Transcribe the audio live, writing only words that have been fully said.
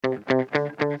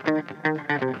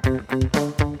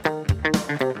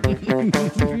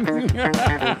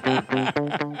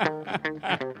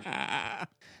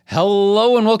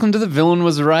and welcome to The Villain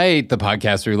Was Right, the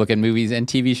podcast where we look at movies and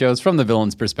TV shows from the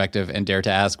villain's perspective and dare to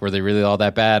ask, were they really all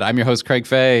that bad? I'm your host, Craig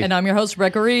Fay. And I'm your host,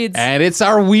 Rebecca Reeds. And it's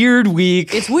our weird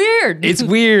week. It's weird. It's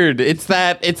weird. It's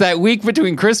that week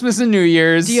between Christmas and New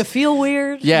Year's. Do you feel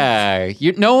weird? Yeah.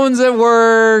 No one's at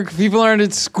work. People aren't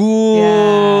at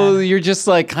school. Yeah. You're just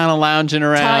like kind of lounging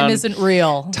around. Time isn't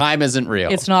real. Time isn't real.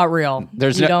 It's not real.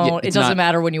 It doesn't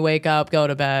matter when you wake up, go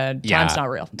to bed. Yeah. Time's not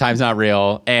real. Time's not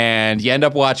real. And you end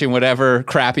up watching whatever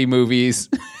crappy movies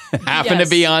happen to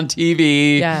be on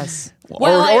TV. Yes.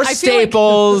 Or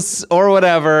Staples or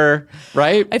whatever,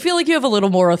 right? I feel like you have a little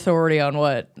more authority on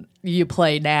what you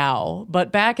play now.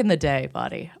 But back in the day,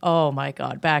 buddy, oh my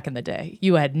God, back in the day,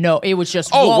 you had it was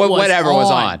just whatever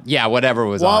was on. Yeah, whatever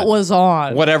was on. What was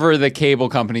on. Whatever the cable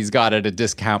companies got at a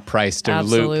discount price to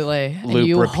loop and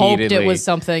you repeatedly. hoped it was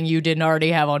something you didn't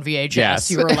already have on VHS. Yes.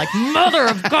 You were like, mother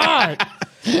of God.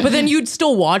 But then you'd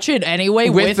still watch it anyway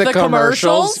with the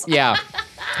commercials. Yeah.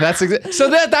 That's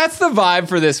the vibe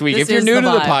for this week. If you're new to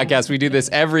the podcast, we do this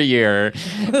every year,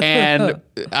 and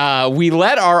we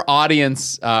let our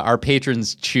audience, our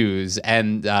patrons, choose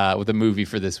with a movie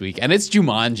for this week, and it's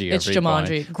Jumanji. It's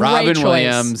Jumanji. Great Robin choice.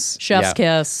 Williams, Chef's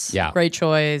Kiss. Yeah, great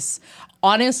choice.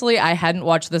 Honestly, I hadn't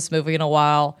watched this movie in a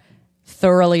while.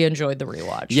 Thoroughly enjoyed the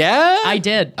rewatch. Yeah? I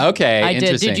did. Okay, I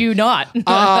did. Did you not?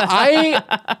 I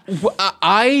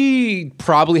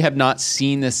probably have not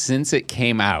seen this since it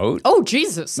came out. Oh,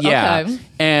 Jesus. Yeah. Okay.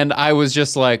 And I was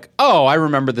just like, oh, I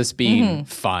remember this being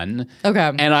fun.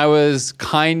 Okay. And I was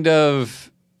kind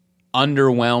of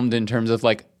underwhelmed in terms of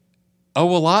like,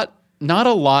 not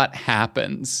a lot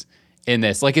happens in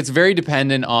this. Like, it's very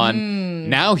dependent on,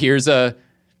 now here's a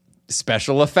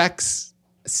special effects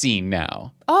scene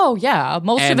now. Oh, yeah.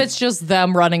 Most of it's just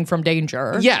them running from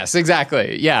danger. Yes,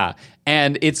 exactly. Yeah.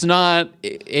 And it's not,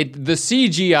 the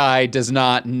CGI does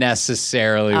not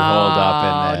necessarily hold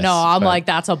up in this. No, I'm like,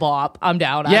 that's a bop. I'm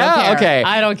down. I Yeah, don't care. okay.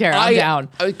 I don't care. I'm down.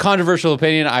 Controversial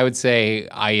opinion, I would say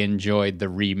I enjoyed the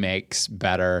remakes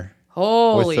better.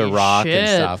 Holy with The Rock shit. and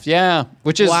stuff. Yeah.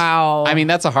 Which is, wow. I mean,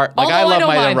 that's a hard, like, Although I love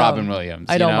my them. Robin Williams.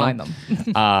 I don't mind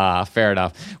them. Fair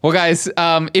enough. Well, guys,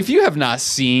 if you have not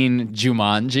seen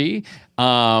Jumanji,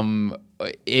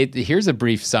 here's a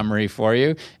brief summary for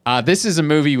you. This is a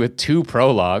movie with 2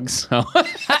 prologues. So.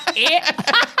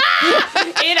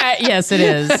 Yes, it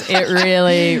is. It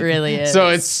really, really is. So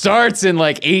it starts in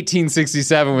like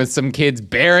 1867 with some kids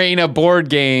burying a board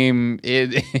game,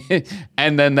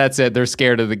 and then that's it. They're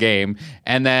scared of the game.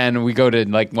 And then we go to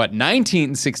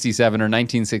 1967 or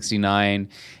 1969,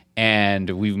 and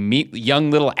we meet young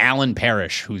little Alan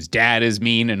Parrish, whose dad is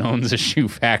mean and owns a shoe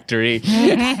factory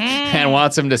and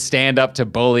wants him to stand up to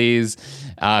bullies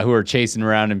who are chasing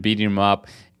around and beating him up.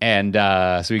 And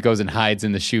so he goes and hides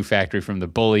in the shoe factory from the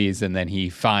bullies, and then he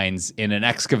finds, in an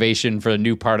excavation for a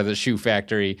new part of the shoe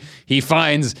factory, he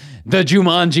finds the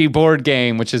Jumanji board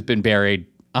game, which has been buried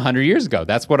 100 years ago.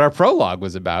 That's what our prologue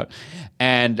was about.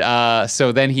 And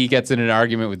so then he gets in an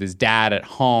argument with his dad at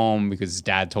home because his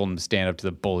dad told him to stand up to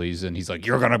the bullies. And he's like,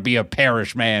 you're going to be a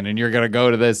parish man and you're going to go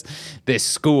to this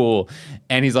school.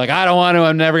 And he's like, I don't want to.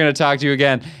 I'm never going to talk to you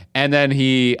again. And then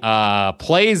he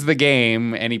plays the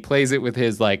game, and he plays it with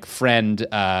his friend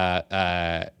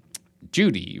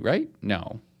Judy, right?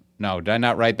 No. Did I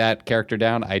not write that character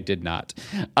down? I did not.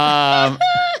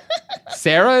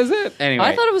 Sarah, is it? Anyway.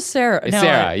 I thought it was Sarah. It's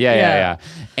Sarah. Yeah.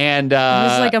 And I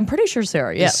was like, I'm pretty sure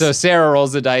Sarah. Yes. So Sarah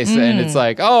rolls the dice, and it's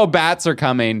like, oh, bats are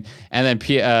coming. And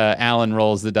then Alan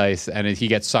rolls the dice, and he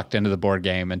gets sucked into the board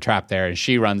game and trapped there. And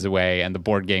she runs away, and the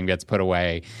board game gets put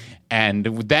away. And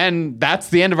then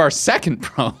that's the end of our second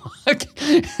prologue.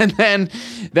 And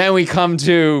then we come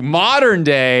to modern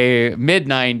day,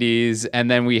 mid-90s,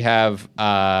 and then we have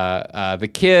the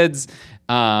kids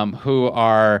who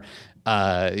are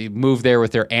moved there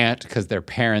with their aunt because their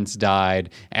parents died,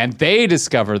 and they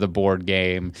discover the board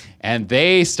game, and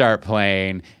they start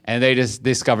playing, and they just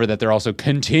discover that they're also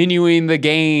continuing the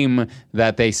game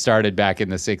that they started back in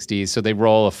the 60s. So they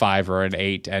roll a 5 or an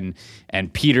 8, and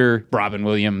Peter, Robin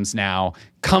Williams now,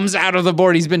 comes out of the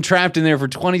board. He's been trapped in there for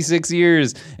 26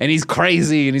 years, and he's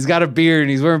crazy, and he's got a beard,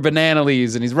 and he's wearing banana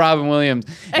leaves, and he's Robin Williams,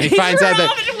 and he finds out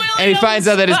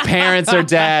that his parents are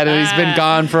dead, and he's been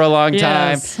gone for a long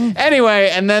time. Anyway,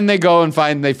 and then they go and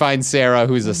find Sarah,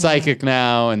 who's a psychic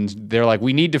now, and they're like,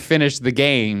 we need to finish the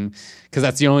game because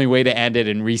that's the only way to end it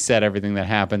and reset everything that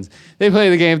happens. They play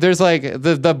the game. There's like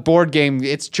the board game.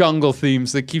 It's jungle themed,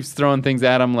 so it keeps throwing things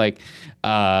at them, like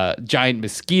giant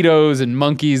mosquitoes and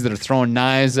monkeys that are throwing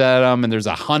knives at them. And there's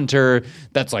a hunter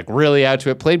that's like really out to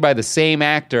it, played by the same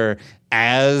actor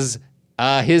as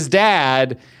his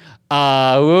dad.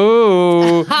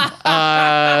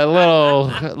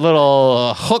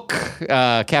 Little Hook,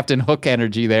 Captain Hook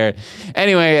energy there.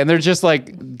 Anyway, and there's just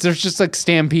like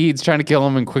stampedes trying to kill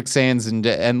him in quicksands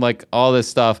and like all this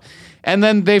stuff. And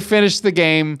then they finish the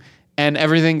game and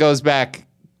everything goes back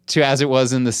to as it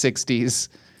was in the 60s.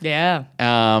 Yeah.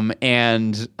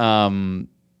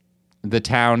 The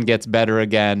town gets better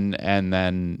again, and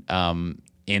then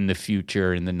in the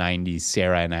future, in the 90s,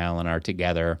 Sarah and Alan are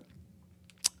together,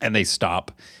 and they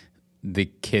stop the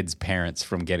kids' parents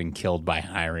from getting killed by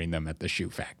hiring them at the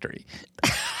shoe factory.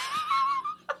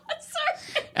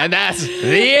 And that's the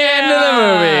end of the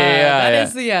movie. That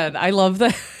is the end. I love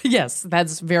that. Yes,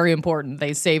 that's very important.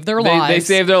 They save their lives. They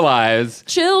save their lives.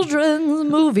 Children's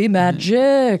movie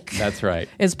magic. That's right.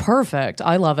 It's perfect.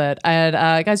 I love it. And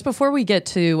guys, before we get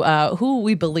to who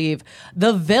we believe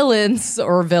the villains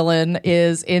or villain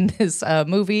is in this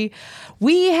movie,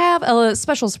 we have a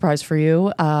special surprise for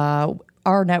you.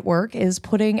 Our network is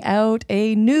putting out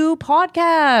a new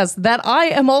podcast that I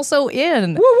am also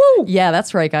in. Woo woo! Yeah,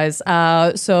 that's right, guys.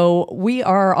 So we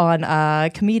are on I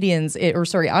am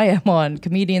on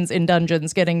Comedians in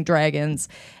Dungeons Getting Dragons,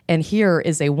 and here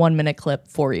is a 1-minute clip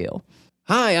for you.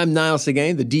 Hi, I'm Niall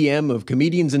Seguin, the DM of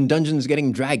Comedians in Dungeons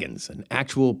Getting Dragons, an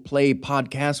actual play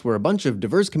podcast where a bunch of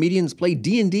diverse comedians play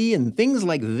D&D and things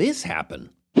like this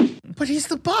happen. But he's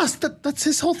the boss. That's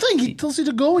his whole thing. He tells you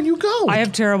to go and you go. I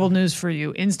have terrible news for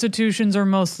you. Institutions are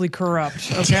mostly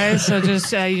corrupt, okay? So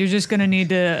just you're just going to need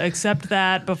to accept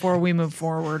that before we move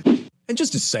forward. And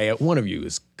just to say it, one of you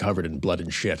is covered in blood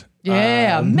and shit.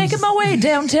 Yeah, making my way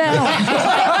downtown.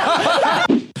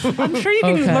 I'm sure you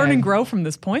can learn and grow from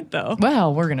this point, though.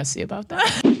 Well, we're going to see about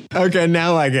that. Okay,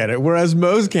 now I get it. Whereas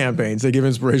most campaigns, they give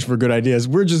inspiration for good ideas,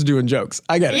 we're just doing jokes.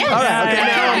 I get it. Yeah. All right, okay,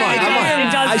 now I'm on.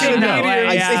 It does I should know.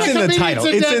 yeah. It's in the title.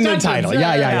 It's in the Dungeons. title.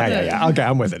 Yeah. Okay,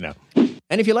 I'm with it now.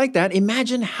 And if you like that,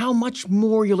 imagine how much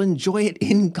more you'll enjoy it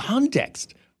in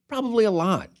context. Probably a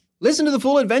lot. Listen to the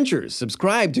full adventures.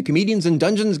 Subscribe to Comedians in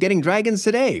Dungeons Getting Dragons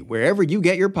today, wherever you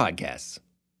get your podcasts.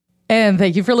 And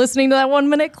thank you for listening to that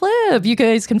 1-minute clip. You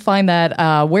guys can find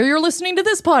that where you're listening to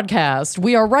this podcast.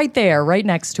 We are right there, right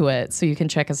next to it. So you can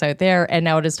check us out there. And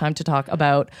now it is time to talk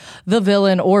about the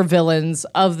villain or villains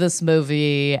of this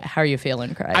movie. How are you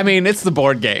feeling, Craig? I mean, it's the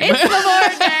board game. It's the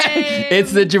board game.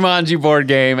 It's the Jumanji board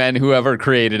game and whoever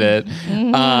created it.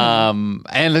 And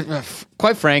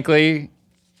quite frankly,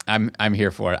 I'm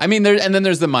here for it. I mean, then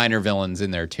there's the minor villains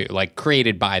in there too, like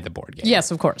created by the board game. Yes,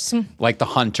 of course. Like the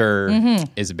Hunter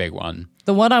is a big one.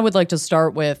 The one I would like to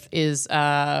start with is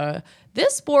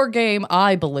this board game,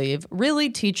 I believe, really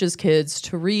teaches kids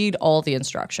to read all the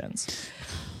instructions.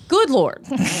 Good Lord.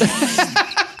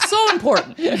 So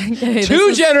important. Okay,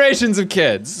 Two generations of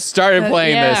kids started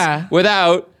playing this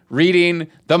without reading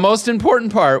the most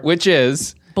important part, which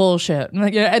is... bullshit.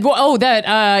 That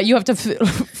you have to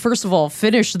first of all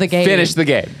finish the game. Finish the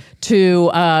game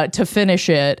to finish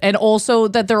it, and also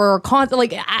that there are I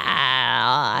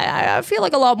feel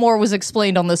like a lot more was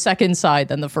explained on the second side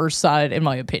than the first side, in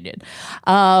my opinion.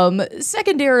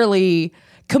 Secondarily,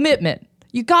 commitment.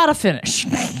 You gotta finish.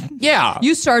 Yeah.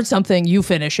 You start something, you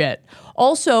finish it.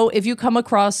 Also, if you come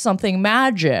across something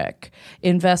magic,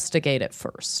 investigate it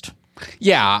first.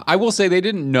 Yeah, I will say they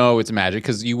didn't know it's magic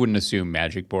because you wouldn't assume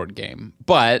magic board game.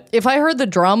 But if I heard the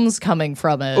drums coming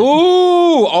from it,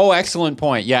 excellent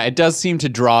point. Yeah, it does seem to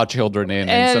draw children in.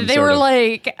 And they were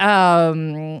like,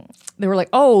 oh,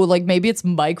 like maybe it's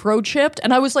microchipped,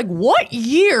 and I was like, what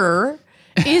year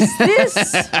is this?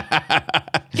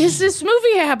 Is this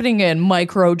movie happening in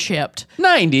microchipped?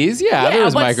 90s, there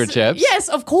was microchips. Yes,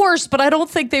 of course, but I don't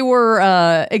think they were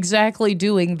exactly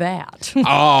doing that.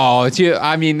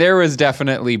 I mean, there was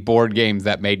definitely board games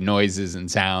that made noises and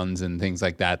sounds and things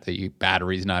like that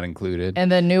batteries not included.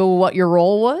 And then knew what your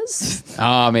role was?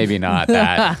 Oh, maybe not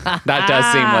that. That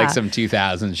does seem like some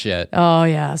 2000 shit. Oh,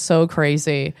 yeah, so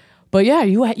crazy. But yeah,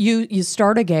 you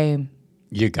start a game.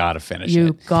 You gotta finish it.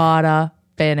 You gotta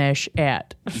finish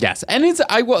it. Yes, and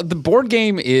the board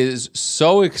game is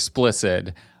so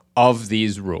explicit of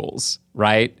these rules,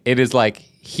 right? It is like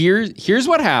here's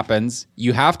what happens.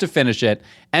 You have to finish it,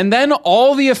 and then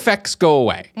all the effects go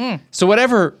away. So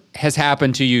whatever has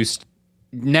happened to you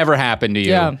never happened to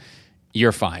you. Yeah.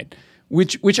 You're fine.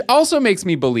 Which also makes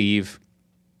me believe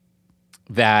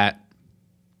that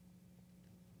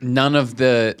none of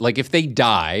the, like, if they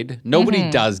died,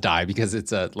 nobody does die because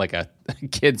it's a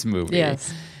kids movie.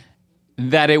 Yes.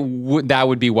 That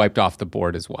would be wiped off the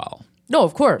board as well. No,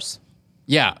 of course.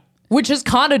 Yeah. Which is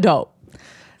kind of dope.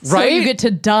 So Right? you get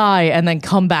to die and then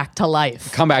come back to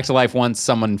life. Come back to life once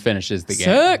someone finishes the game.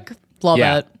 Sick. Love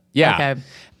Yeah. it. Yeah. Okay.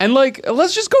 And like,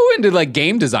 let's just go into like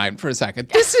game design for a second.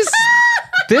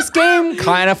 This game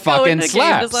kind of fucking into game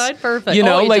slaps. design? Perfect. You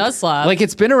know, Oh, it like, does slap. like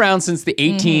it's been around since the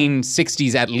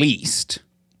 1860s at least.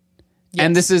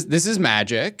 And this is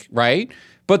magic, right?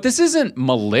 But this isn't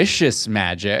malicious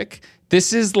magic.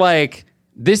 This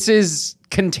is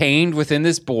contained within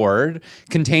this board,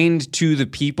 contained to the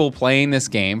people playing this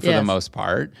game for the most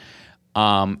part.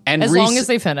 And as long as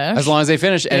they finish. As long as they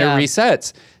finish, and it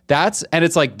resets. And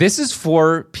it's like, this is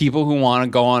for people who want to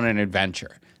go on an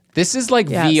adventure. This is like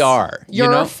VR.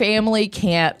 Your family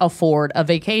can't afford a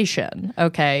vacation.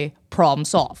 Okay, problem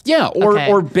solved. Yeah,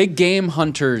 or big game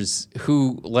hunters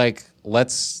who like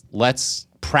let's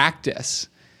practice.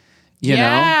 You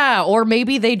know? Or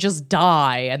maybe they just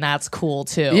die, and that's cool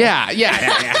too. Yeah.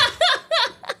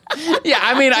 Yeah,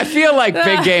 I mean, I feel like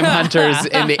big game hunters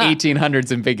in the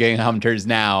 1800s and big game hunters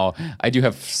now, I do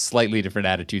have slightly different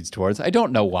attitudes towards. I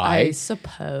don't know why. I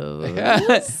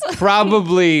suppose.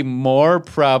 Probably more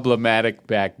problematic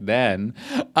back then.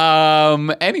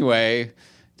 Anyway,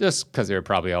 just because they were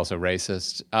probably also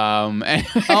racist.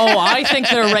 I think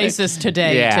they're racist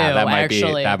today too.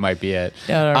 That might be it.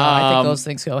 No. I think those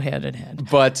things go hand in hand.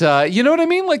 But you know what I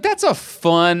mean? Like that's a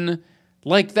fun.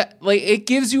 Like that, like it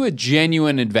gives you a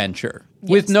genuine adventure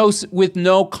with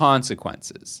no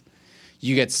consequences.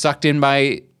 You get sucked in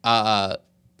by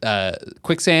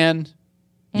quicksand,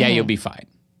 you'll be fine.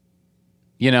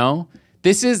 You know,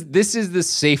 this is the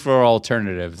safer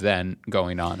alternative than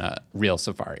going on a real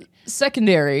safari.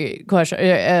 Secondary question,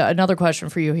 another question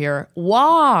for you here.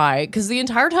 Why? Because the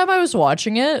entire time I was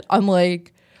watching it, I'm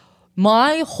like,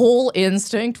 my whole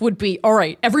instinct would be, all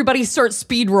right, everybody start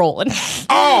speed rolling.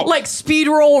 Oh! Like speed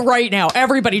roll right now.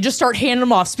 Everybody just start handing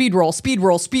them off. Speed roll, speed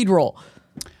roll, speed roll.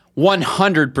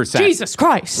 100%. Jesus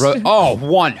Christ.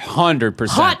 100%.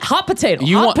 Hot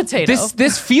potato. Potato.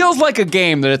 This feels like a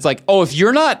game that it's like, if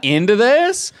you're not into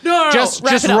this, just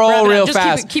roll real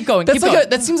fast. Keep going.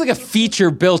 That seems like a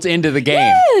feature built into the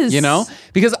game. Yes. You know?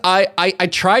 Because I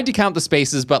tried to count the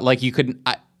spaces, but like you couldn't.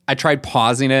 I tried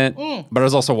pausing it, but I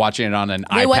was also watching it on an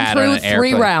iPad. They went through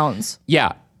 3 rounds.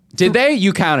 Yeah. Did they?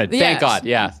 You counted. Thank Yes. God.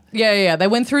 Yeah. Yeah. They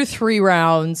went through 3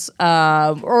 rounds,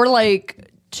 or like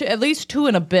at least 2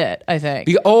 and a bit, I think.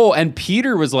 And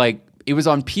Peter was like, it was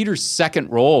on Peter's second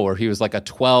roll where he was like, a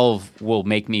 12 will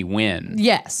make me win.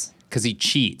 Yes. Because he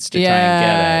cheats to try and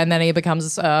get it. And then he becomes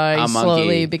he's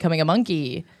slowly becoming a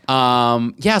monkey.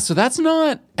 So that's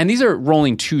not, and these are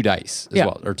rolling 2 dice as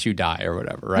well, or 2 die or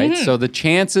whatever, right? So the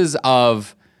chances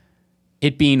of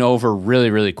it being over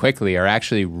really, really quickly are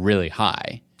actually really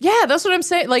high. Yeah, that's what I'm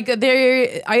saying. Like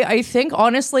I think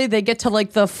honestly they get to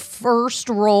like the first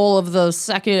roll of the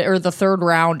second or the third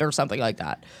round or something like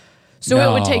that. So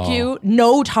it would take you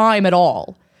no time at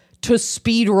all to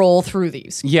speed roll through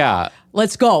these. Yeah.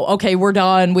 Let's go. Okay, we're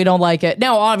done. We don't like it.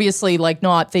 Now, obviously, like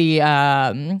not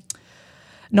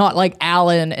like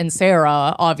Alan and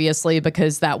Sarah, obviously,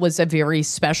 because that was a very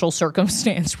special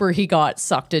circumstance where he got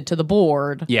sucked into the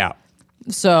board. Yeah.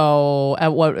 So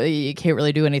you can't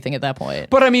really do anything at that point.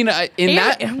 But I mean,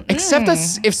 except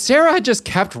that if Sarah had just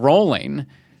kept rolling,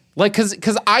 like,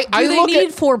 because I they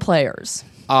need 4 players?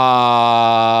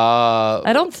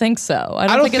 I don't think so.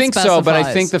 I don't think so, but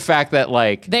I think the fact that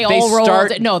like they all roll.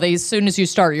 No, as soon as you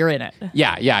start, you're in it.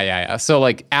 Yeah. So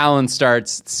like Alan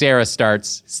starts, Sarah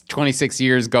starts, 26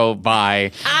 years go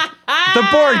by. The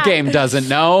board game doesn't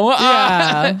know.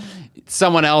 Yeah.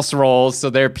 Someone else rolls, so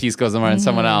their piece goes on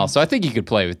someone else. So I think you could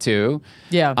play with 2.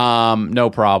 Yeah. No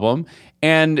problem.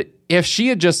 And if she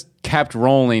had just kept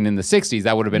rolling in the 60s,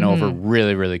 that would have been over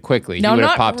really, really quickly. No, I'm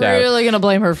not really going to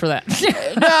blame her for that.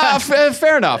 No,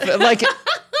 fair enough. Like,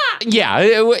 yeah,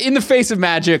 in the face of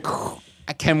magic,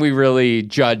 can we really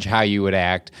judge how you would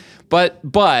act? But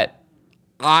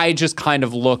I just kind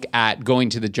of look at going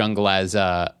to the jungle as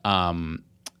a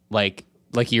like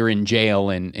you're in jail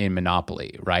in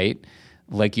Monopoly, right?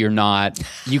 Like you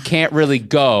can't really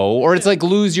go, or it's like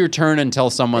lose your turn until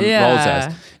someone rolls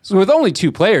us. So with only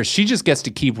 2 players, she just gets to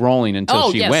keep rolling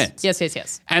until she wins.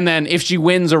 Yes. And then if she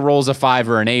wins or rolls a 5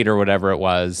 or an 8 or whatever it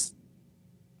was,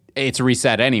 it's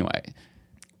reset anyway.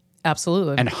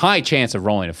 Absolutely. And high chance of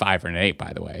rolling a 5 or an 8,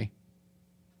 by the way.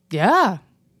 Yeah.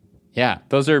 Yeah,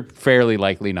 those are fairly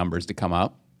likely numbers to come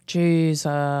up.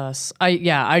 Jesus.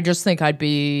 I just think I'd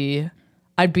be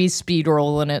speed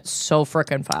rolling it so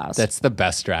freaking fast. That's the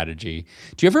best strategy.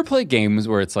 Do you ever play games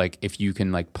where it's like if you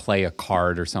can like play a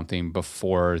card or something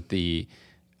before the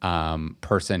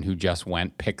person who just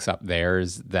went picks up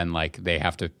theirs, then like they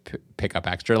have to pick up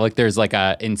extra? Like there's like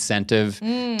a incentive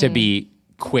to be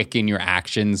quick in your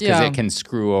actions because it can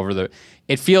screw over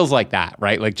it feels like that,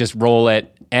 right? Like just roll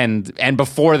it and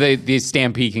before the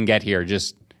stampede can get here,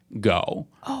 just go.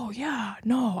 Oh yeah,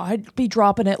 no, I'd be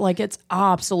dropping it like it's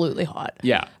absolutely hot.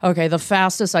 Yeah. Okay, the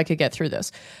fastest I could get through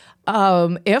this.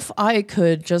 If I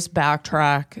could just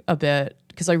backtrack a bit,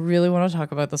 because I really want to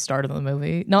talk about the start of the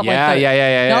movie. Not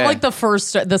like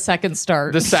the second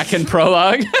start. The second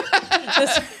prologue.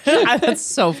 That's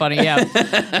so funny. Yeah,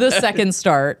 the second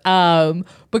start.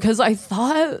 Because I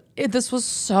thought this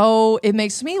was it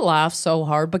makes me laugh so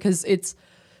hard because it's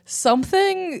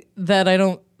something that I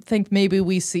don't think maybe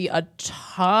we see a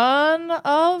ton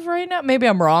of right now. Maybe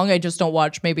I'm wrong. I just don't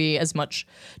watch maybe as much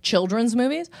children's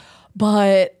movies.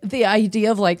 But the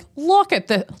idea of like, look at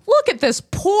this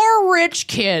poor rich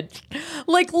kid.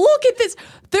 Like, look at this.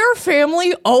 Their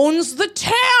family owns the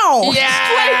town.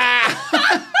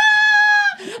 Yeah.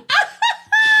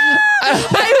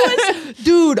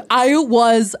 I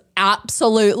was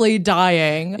absolutely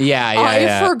dying.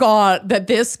 I forgot that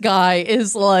this guy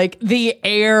is like the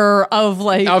heir of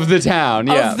the town.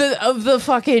 Yeah. Of the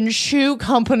fucking shoe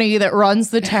company that runs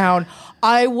the town.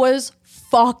 I was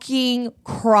fucking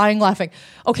crying laughing.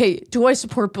 Okay, do I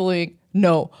support bullying?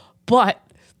 No. But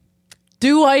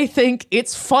do I think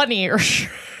it's funnier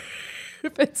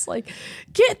if it's like,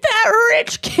 get that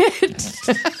rich kid?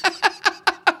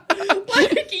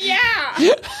 Like, yeah.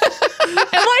 Am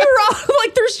I wrong?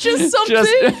 Like, there's just something.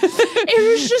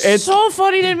 It was just so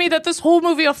funny to me that this whole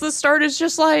movie off the start is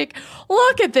just like,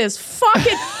 look at this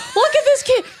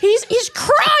kid. He's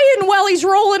crying while he's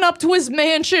rolling up to his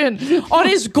mansion on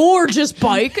his gorgeous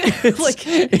bike. Like,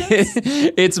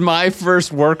 it's my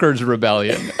first workers'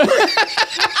 rebellion.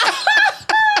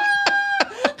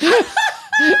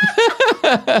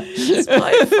 It's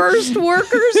my first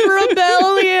workers'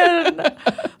 rebellion.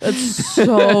 That's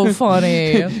so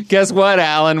funny. Guess what,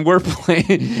 Alan? We're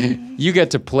playing. You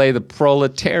get to play the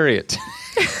proletariat.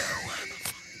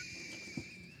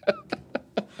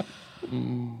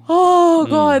 Oh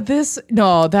God,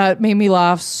 that made me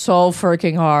laugh so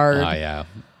freaking hard. Oh yeah.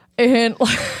 And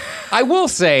I will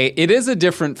say it is a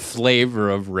different flavor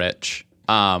of rich.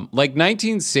 Like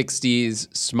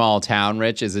 1960s small town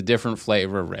rich is a different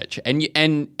flavor of rich. And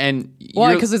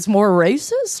why? Because it's more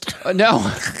racist?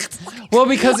 No. Well,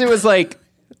 because it was like,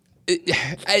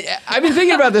 I've been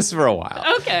thinking about this for a while.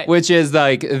 Okay. Which is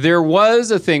like, there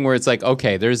was a thing where it's like,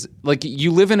 okay, there's like,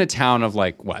 you live in a town of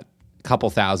like, what, a couple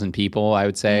thousand people, I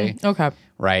would say. Okay.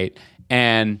 Right.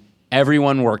 And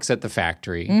everyone works at the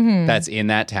factory that's in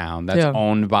that town that's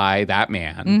owned by that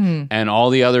man. And all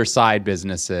the other side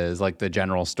businesses, like the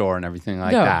general store and everything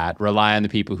like that, rely on the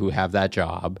people who have that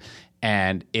job.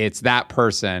 And it's that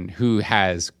person who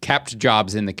has kept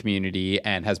jobs in the community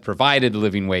and has provided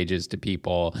living wages to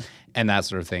people and that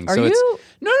sort of thing. Are Craig,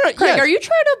 yes. are you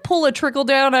trying to pull a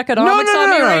trickle-down economics on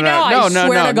me right now? I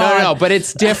swear to God. No, but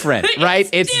it's different, right?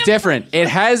 It's different. It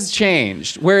has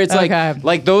changed where it's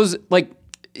like those, like,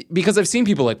 because I've seen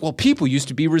people like, well, people used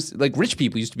to be, rich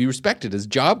people used to be respected as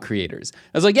job creators.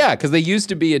 I was like, yeah, because they used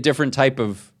to be a different type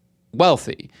of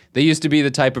wealthy. They used to be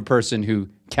the type of person who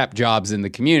kept jobs in the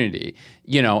community,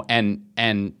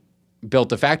 and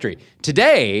built a factory.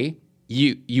 Today,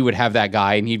 you would have that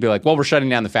guy and he'd be like, well, we're shutting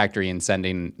down the factory and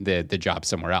sending the job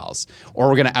somewhere else. Or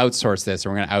we're going to outsource this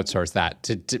or we're going to outsource that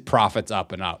to profits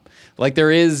up and up. Like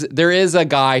there is a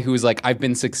guy who's like, I've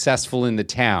been successful in the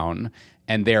town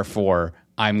and therefore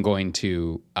I'm going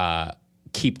to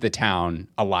keep the town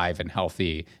alive and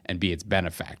healthy and be its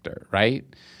benefactor, right?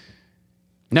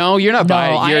 No, you're not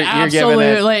buying. You're giving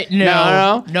it.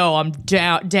 No, I'm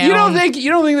down. You don't think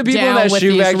the people in that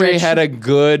shoe factory had a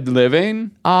good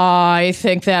living? I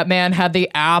think that man had the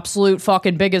absolute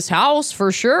fucking biggest house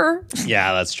for sure.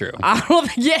 Yeah, that's true. I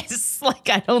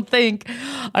don't think.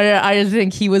 I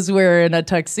think he was wearing a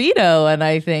tuxedo, and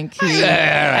I think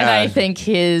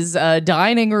his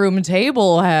dining room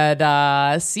table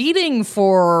had seating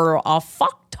for a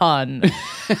fuck ton.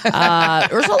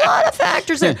 There's a lot of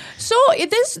factors in. So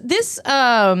this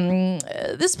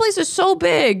place is so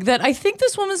big that I think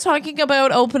this woman's talking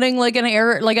about opening like a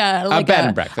bed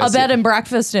and breakfast. A bed and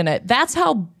breakfast in it. That's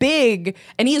how big,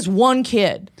 and he has one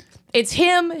kid. It's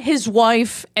him, his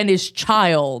wife, and his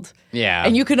child. Yeah.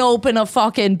 And you can open a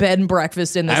fucking bed and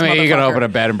breakfast in this you can open a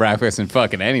bed and breakfast in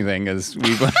fucking anything because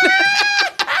we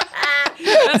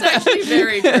That's actually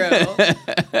very true.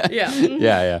 Yeah.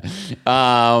 Yeah.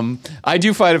 I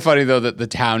do find it funny, though, that the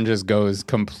town just goes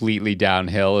completely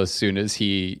downhill as soon as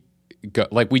he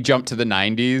we jump to the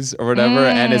 90s or whatever,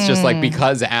 and it's just like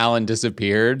because Alan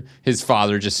disappeared, his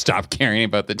father just stopped caring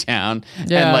about the town.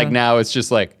 Yeah. And like now it's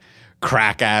just like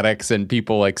crack addicts and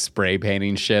people like spray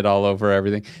painting shit all over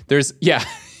everything.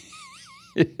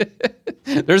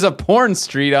 There's a porn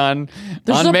street on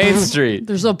Main Street.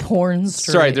 There's a porn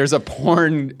street. Sorry, there's a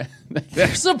porn.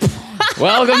 There's a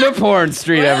Welcome to Porn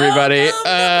Street, everybody.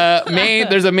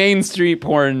 There's a Main Street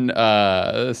porn store.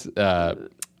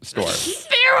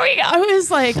 There we go. I was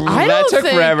like, That took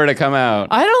forever to come out.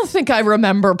 I don't think I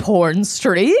remember Porn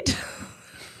Street.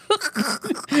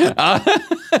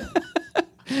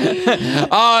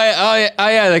 Oh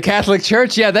yeah, the Catholic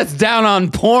Church. Yeah, that's down on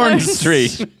Porn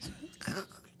Street.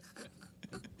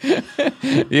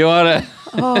 You wanna?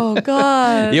 Oh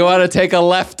God. You wanna take a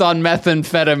left on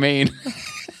methamphetamine?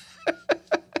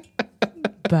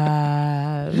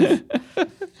 Bad.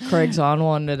 Craig's on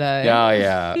one today. Oh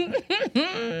yeah.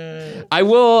 I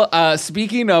will.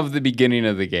 Speaking of the beginning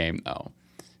of the game, though,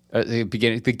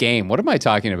 the game. What am I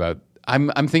talking about?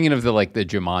 I'm thinking of the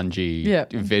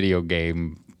Jumanji video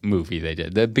game movie they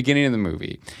did. The beginning of the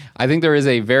movie. I think there is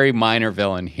a very minor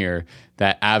villain here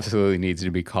that absolutely needs to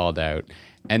be called out,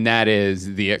 and that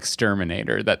is the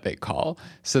exterminator that they call.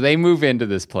 So they move into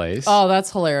this place. Oh,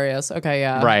 that's hilarious. Okay,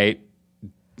 yeah. Right.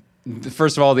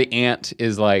 First of all, the aunt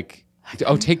is like,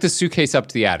 oh, take the suitcase up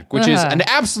to the attic, which is an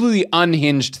absolutely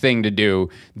unhinged thing to do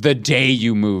the day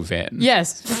you move in.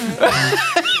 Yes.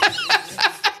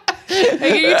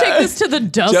 Hey, you take this to the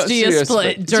dustiest,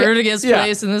 dirtiest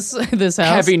place in this house.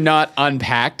 Having not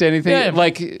unpacked anything,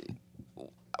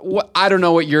 I don't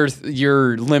know what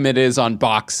your limit is on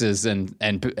boxes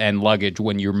and luggage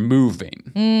when you're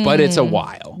moving, but it's a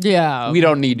while. Yeah, we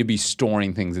don't need to be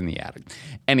storing things in the attic.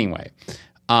 Anyway,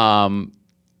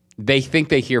 they think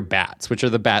they hear bats, which are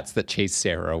the bats that chase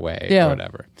Sarah away or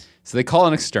whatever. So they call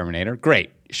an exterminator.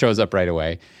 Great, shows up right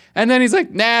away. And then he's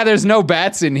like, nah, there's no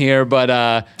bats in here, but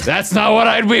that's not what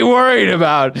I'd be worried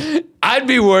about. I'd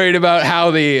be worried about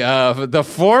how the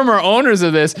former owners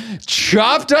of this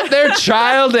chopped up their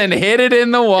child and hid it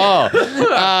in the wall.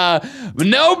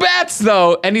 No bats,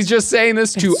 though. And he's just saying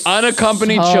this to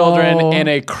unaccompanied children in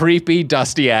a creepy,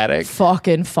 dusty attic.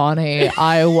 Fucking funny.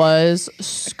 I was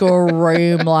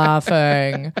scream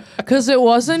laughing. Because it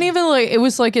wasn't even it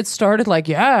was it started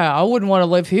yeah, I wouldn't want to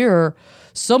live here.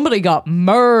 Somebody got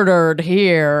murdered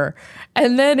here.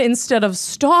 And then instead of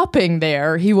stopping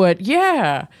there, he went,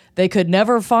 yeah, they could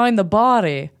never find the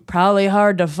body. Probably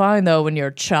hard to find, though, when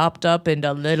you're chopped up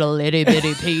into little itty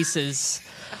bitty pieces.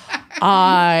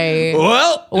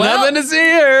 Well, nothing to see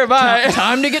here. Bye.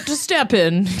 Time to get to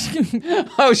stepping.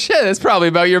 Oh, shit. That's probably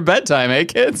about your bedtime, eh,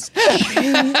 kids?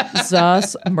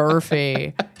 Jesus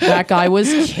Murphy. That guy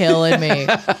was killing me.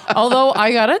 Although,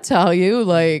 I gotta tell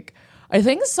you, I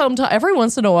think sometimes, every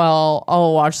once in a while,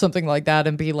 I'll watch something like that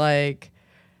and be like,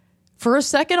 for a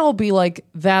second, I'll be like,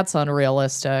 that's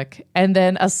unrealistic. And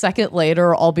then a second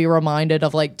later, I'll be reminded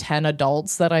of 10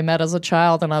 adults that I met as a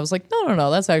child. And I was like,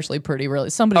 no, that's actually pretty real.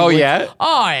 Somebody would. Yeah?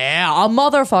 Oh, yeah. A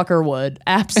motherfucker would.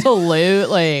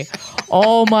 Absolutely.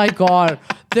 Oh, my God.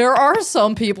 There are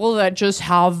some people that just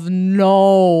have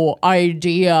no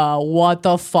idea what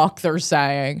the fuck they're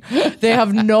saying. They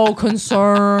have no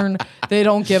concern. They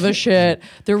don't give a shit.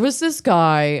 There was this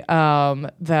guy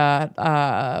that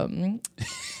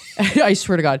I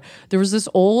swear to God, there was this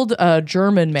old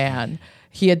German man.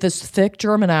 He had this thick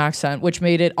German accent, which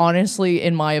made it, honestly,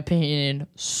 in my opinion,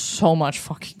 so much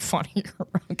fucking funnier.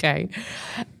 Okay.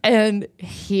 And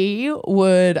he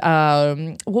would,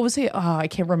 what was he? I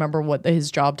can't remember what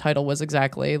his job title was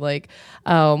exactly. Where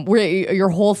your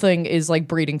whole thing is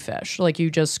breeding fish. You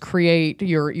just create,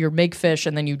 you make fish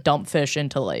and then you dump fish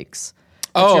into lakes.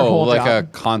 That's your whole job. A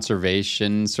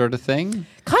conservation sort of thing?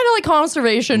 Kind of like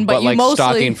conservation, but you mostly...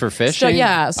 stocking for fishing?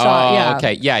 Yeah.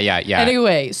 Okay. Yeah.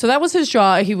 Anyway, so that was his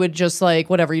job. He would just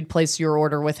whatever, you'd place your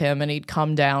order with him and he'd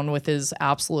come down with his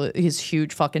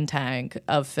huge fucking tank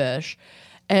of fish.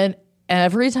 And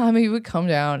every time he would come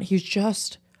down, he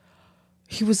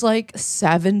was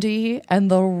 70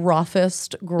 and the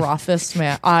roughest, gruffest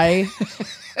man.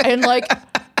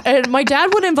 And my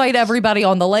dad would invite everybody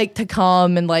on the lake to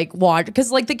come and watch, because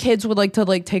the kids would like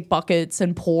to take buckets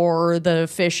and pour the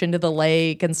fish into the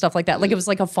lake and stuff like that. It was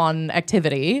a fun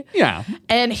activity. Yeah.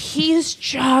 And he's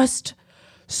just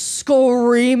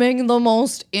screaming the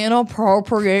most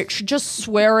inappropriate, just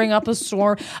swearing up a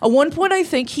storm. At one point, I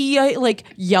think he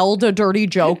yelled a dirty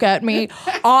joke at me.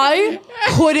 I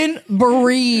couldn't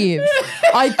breathe.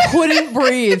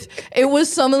 It was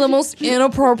some of the most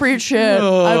inappropriate shit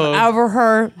I've ever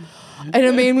heard. And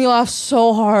it made me laugh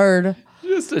so hard.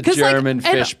 Just a German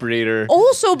fish breeder.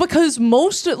 Also, because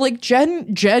most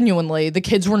genuinely, the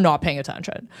kids were not paying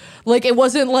attention. Like, it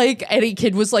wasn't like any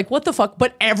kid was like, "What the fuck?"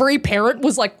 But every parent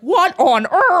was like, "What on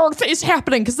earth is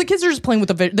happening?" Because the kids are just playing with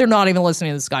the they're not even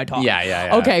listening to this guy talk.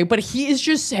 Yeah. Okay, but he is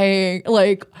just saying,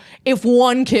 like, if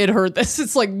one kid heard this,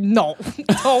 it's like, no,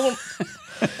 don't.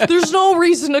 There's no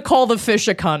reason to call the fish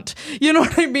a cunt. You know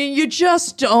what I mean? You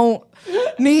just don't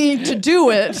need to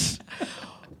do it.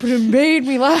 But it made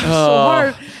me laugh so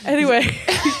hard. Anyway,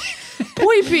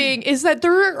 point being is that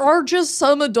there are just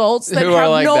some adults that Who are have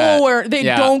like nowhere. that. They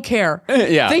Yeah. don't care.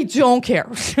 Yeah. They don't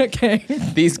care. Okay.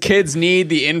 These kids need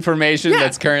the information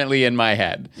that's currently in my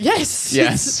head.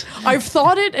 Yes. I've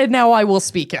thought it and now I will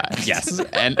speak it. Yes.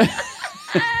 And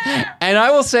and I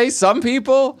will say some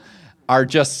people are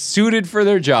just suited for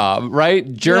their job,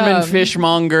 right? German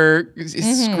fishmonger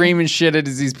screaming shit at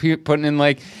as he's putting in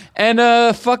like, and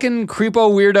a fucking creepo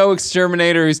weirdo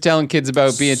exterminator who's telling kids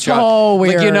about being So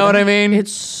weird. Like, you know what I mean?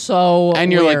 It's so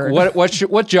and you're weird. like,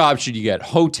 what job should you get?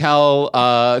 Hotel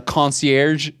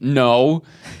concierge? No.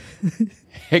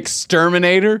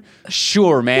 Exterminator?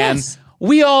 Sure, man. Yes.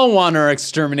 We all want our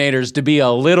exterminators to be a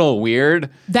little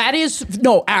weird. That is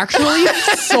actually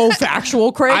so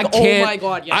factual, Craig. Oh my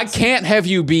god, yes. I can't have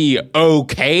you be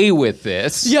okay with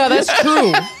this. Yeah, that's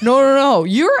true. No.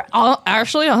 You're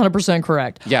actually 100%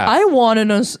 correct. Yeah. I want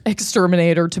an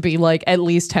exterminator to be like at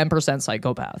least 10%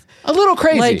 psychopath. A little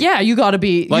crazy. Like, yeah, you got to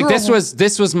be. Like this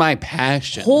was my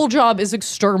passion. Whole job is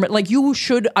exterminate. Like, you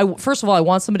should. First of all, I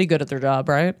want somebody good at their job,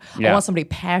 right? Yeah. I want somebody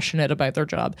passionate about their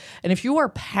job. And if you are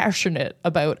passionate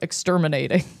about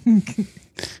exterminating,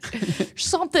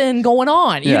 something going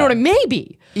on. You know what I mean?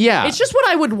 Maybe. Yeah. It's just what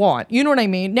I would want. You know what I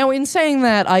mean? Now, in saying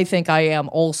that, I think I am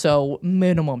also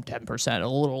minimum 10%, a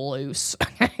little loose.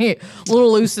 A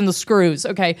little loose in the screws.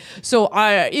 Okay. So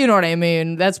you know what I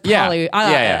mean? That's probably,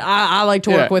 I like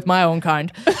to work with my own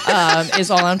kind, is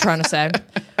all I'm trying to say.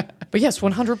 But yes,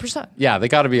 100%. Yeah, they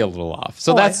got to be a little off.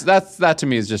 So that to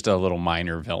me is just a little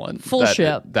minor villain. Full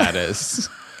shit. That is.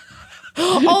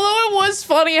 Although it was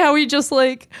funny how he just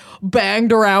like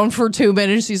banged around for 2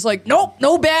 minutes. He's like, nope,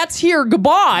 no bats here.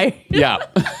 Goodbye. Yeah.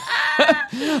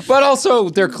 But also,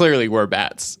 there clearly were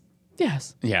bats.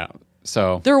 Yes. Yeah.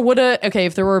 So There would have,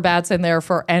 if there were bats in there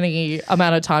for any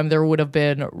amount of time, there would have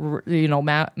been,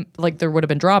 there would have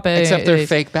been dropping. except they're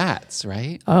fake bats,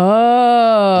 right?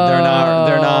 Oh. They're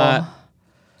not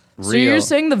real. So you're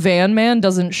saying the van man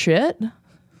doesn't shit?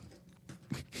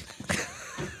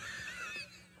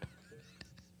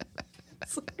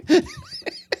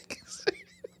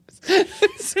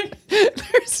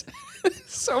 There's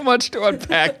so much to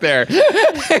unpack there.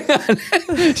 Hang on.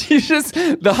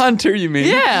 The hunter, you mean?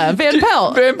 Yeah, Van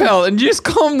Pelt. Van Pelt. And you just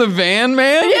call him the van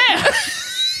man? Yeah.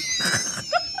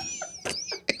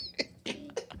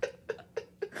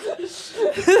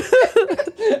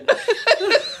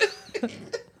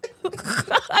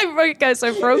 I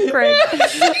broke Craig.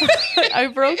 I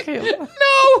broke him.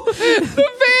 No, the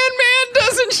van man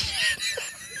doesn't shit.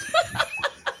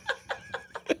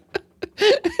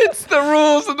 It's the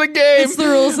rules of the game. It's the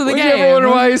rules of the game. You ever wonder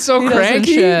why he's so He doesn't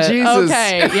cranky? shit. Jesus.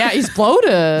 Okay, yeah, he's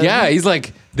bloated. Yeah, he's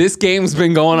like, this game's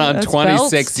been going on That's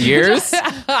 26 belts. years. The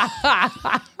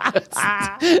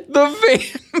van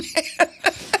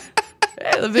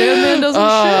The van man doesn't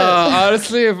shit.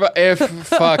 honestly,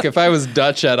 if I was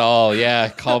Dutch at all, yeah,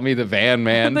 call me the van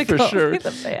man They for call sure. me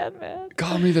the van man.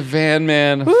 Call me the van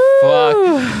man.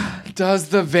 Fuck. Does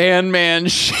the van man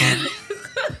shit?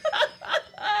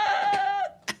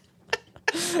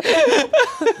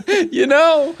 You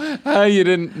know how you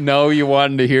didn't know you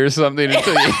wanted to hear something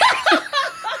until you.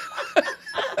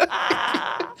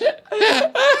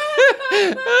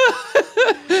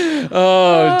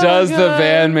 Does the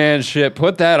van man shit?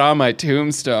 Put that on my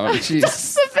tombstone. Jeez.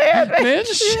 Does the van man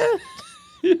shit?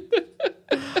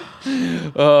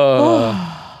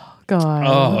 God.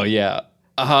 Oh yeah.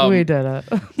 We did it.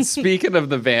 Speaking of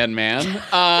the van man,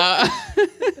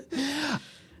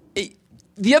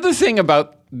 the other thing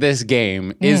about this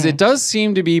game is it does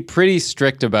seem to be pretty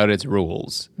strict about its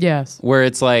rules. Yes. Where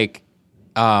it's like,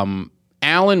 Alan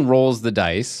rolls the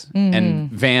dice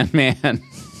and Van Man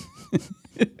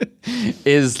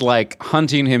is like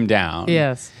hunting him down.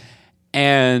 Yes.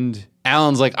 And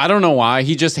Alan's like, I don't know why.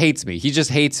 He just hates me. He just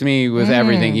hates me with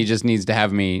everything. He just needs to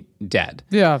have me dead.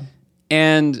 Yeah.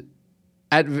 And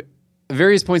at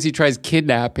various points, he tries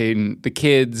kidnapping the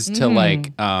kids to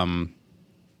like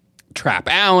trap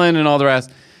Alan and all the rest.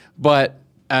 But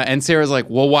and Sarah's like,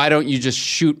 well, why don't you just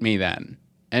shoot me then?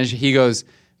 And he goes,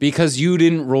 because you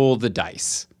didn't roll the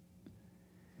dice.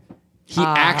 He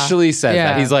actually says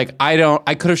that. He's like,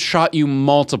 I could have shot you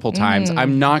multiple times.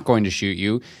 I'm not going to shoot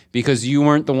you because you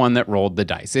weren't the one that rolled the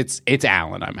dice. It's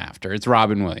Alan I'm after. It's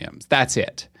Robin Williams. That's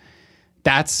it.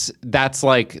 That's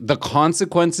like the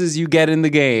consequences you get in the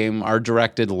game are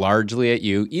directed largely at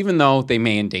you, even though they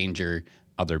may endanger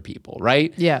other people,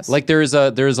 right? Yes. Like there's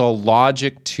a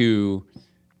logic to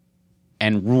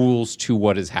and rules to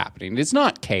what is happening. It's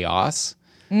not chaos.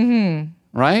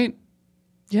 Right?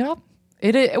 Yeah.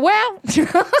 It is. Well,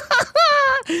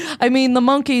 I mean, the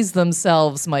monkeys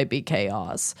themselves might be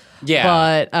chaos. Yeah.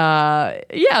 But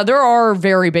yeah, there are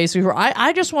very basic.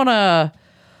 I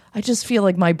just feel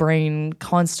like my brain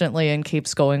constantly and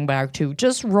keeps going back to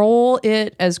just roll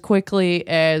it as quickly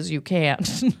as you can.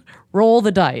 Roll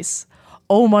the dice.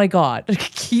 Oh my God.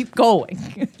 Keep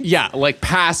going. Yeah, like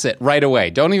pass it right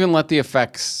away. Don't even let the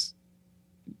effects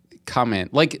come in.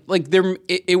 Like there,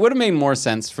 it would have made more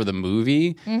sense for the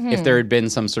movie if there had been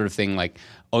some sort of thing like,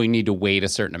 oh, you need to wait a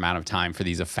certain amount of time for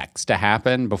these effects to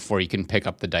happen before you can pick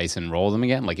up the dice and roll them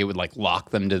again. Like it would like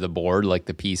lock them to the board like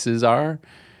the pieces are.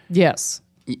 Yes.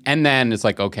 And then it's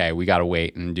like, okay, we got to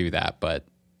wait and do that. But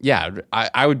yeah,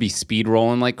 I would be speed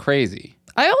rolling like crazy.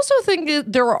 I also think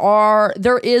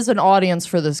there is an audience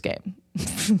for this game.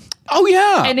 Oh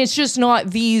yeah. And it's just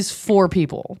not these 4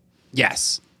 people.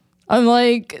 Yes. I'm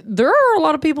like, there are a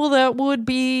lot of people that would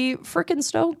be freaking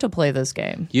stoked to play this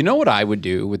game. You know what I would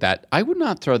do with that? I would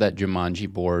not throw that Jumanji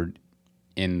board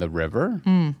in the river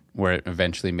where it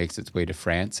eventually makes its way to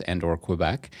France and or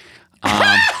Quebec.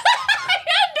 And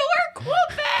or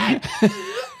Quebec.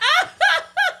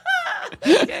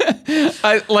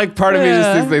 Part of me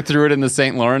just thinks they threw it in the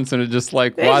St. Lawrence and it just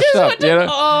like washed just up. went to- You know?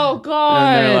 Oh God.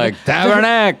 And they're like,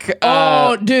 Tabernac.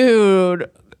 Oh, dude.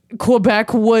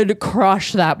 Quebec would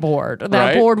crush that board. That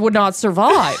Right? board would not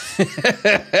survive.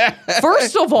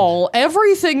 First of all,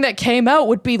 everything that came out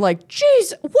would be like,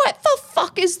 geez, what the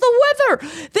fuck is the weather?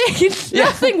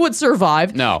 Nothing would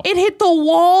survive. No. It hit the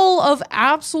wall of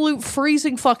absolute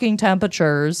freezing fucking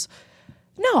temperatures.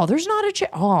 No, there's not a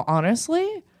chance. Oh,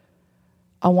 honestly,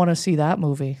 I want to see that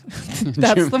movie.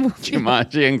 That's the movie.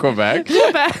 Jumanji in Quebec.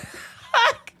 Quebec.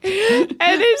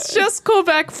 And it's just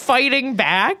Quebec fighting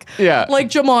back. Yeah. Like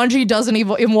Jumanji doesn't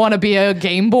even want to be a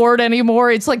game board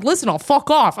anymore. It's like, listen, I'll fuck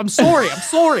off. I'm sorry.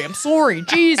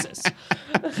 Jesus.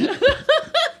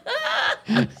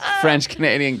 French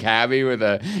Canadian cabbie with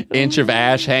an inch of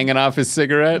ash hanging off his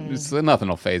cigarette. Nothing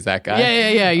will phase that guy.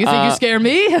 Yeah. You think you scare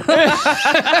me?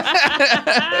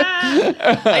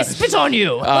 I spit on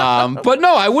you. But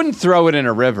no, I wouldn't throw it in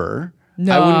a river.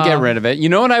 No. I wouldn't get rid of it. You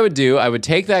know what I would do? I would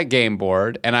take that game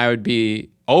board and I would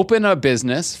open a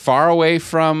business far away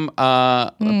from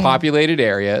populated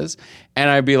areas.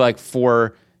 And I'd be like,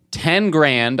 for 10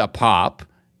 grand a pop,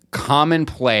 come and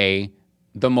play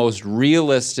the most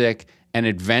realistic and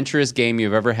adventurous game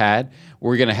you've ever had.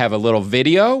 We're going to have a little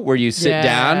video where you sit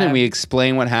down and we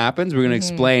explain what happens. We're going to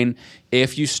explain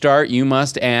if you start, you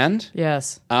must end.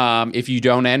 Yes. If you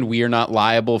don't end, we are not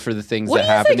liable for the things What that do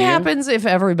you happen think to you. happens if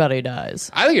everybody dies?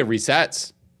 I think it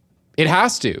resets. It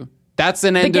has to. That's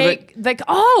an end of it.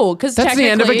 Because That's the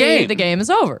end of a game. The game is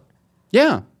over.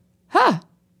 Yeah. Huh.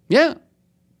 Yeah.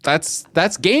 That's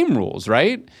game rules,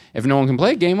 right? If no one can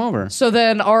play, game over. So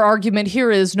then our argument here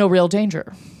is no real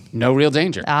danger. No real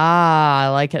danger. I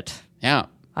like it. Yeah.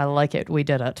 I like it. We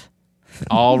did it.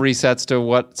 All resets to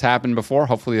what's happened before.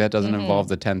 Hopefully that doesn't involve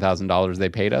the $10,000 they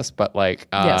paid us. But like,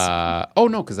 Yes. oh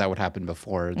no, because that would happen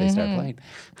before they start playing.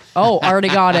 Oh, already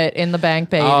got it in the bank,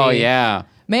 baby. Oh yeah.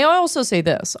 May I also say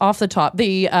this off the top?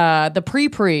 The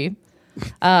pre-pre,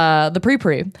 the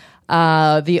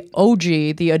OG,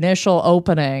 the initial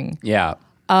opening. Yeah.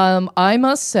 I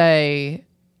must say,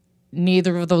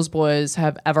 neither of those boys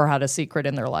have ever had a secret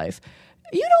in their life.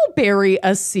 You don't bury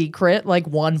a secret like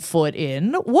 1 foot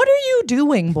in. What are you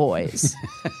doing, boys?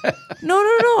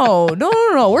 No.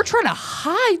 We're trying to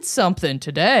hide something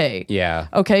today. Yeah.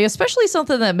 Okay, especially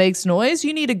something that makes noise.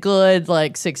 You need a good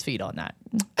 6 feet on that.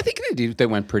 I think they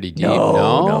went pretty deep.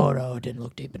 No, it didn't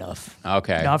look deep enough.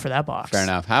 Okay. Not for that box. Fair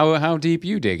enough. How deep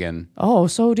you digging? Oh,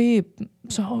 so deep.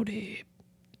 So deep.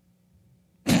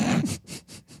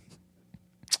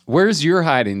 Where's your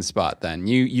hiding spot then?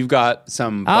 You've got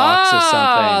some box of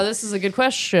something. This is a good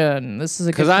question.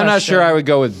 Because I'm not sure I would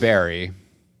go with Barry.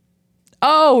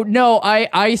 Oh no,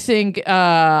 I think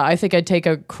I'd take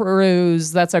a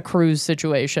cruise. That's a cruise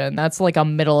situation. That's like a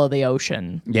middle of the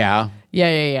ocean. Yeah.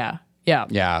 Yeah.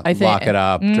 Yeah. I think, Lock it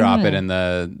up, drop it in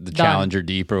the Challenger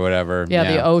Deep or whatever.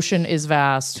 Yeah, the ocean is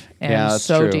vast and that's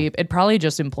so true. deep. It'd probably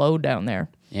just implode down there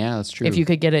Yeah, that's true. if you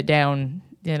could get it down,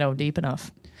 deep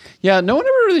enough. Yeah, no one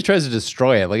ever really tries to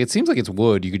destroy it. Like, it seems like it's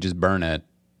wood. You could just burn it.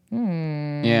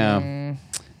 Yeah.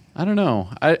 I don't know.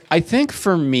 I think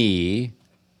for me,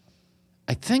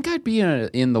 I think I'd be a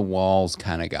in the walls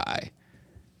kind of guy.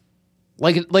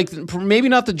 Like maybe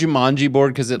not the Jumanji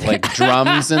board because it like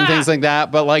drums and things like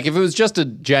that. But like if it was just a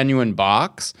genuine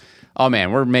box, oh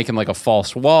man, we're making like a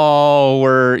false wall.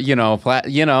 We're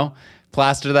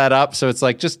plaster that up so it's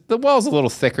like just the wall's a little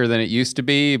thicker than it used to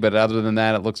be. But other than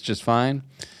that, it looks just fine.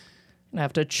 I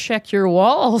have to check your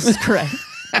walls, Craig.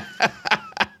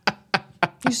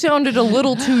 You sounded a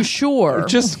little too sure.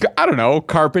 Just I don't know.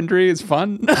 Carpentry is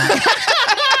fun.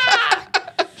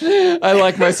 I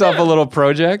like myself a little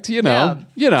project, you know.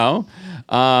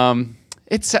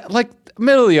 It's like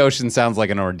middle of the ocean sounds like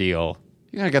an ordeal.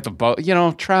 You gotta get the boat,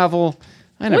 travel.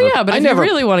 But if you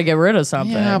really want to get rid of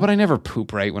something. Yeah, but I never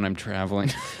poop right when I'm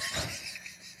traveling.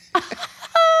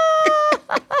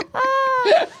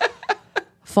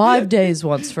 5 days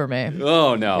once for me.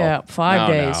 Oh no. Yeah, 5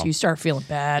 days. No. You start feeling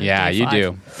bad. Yeah, you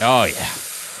do. Oh yeah.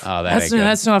 Oh,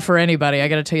 that's not for anybody. I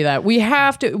got to tell you that.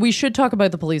 We should talk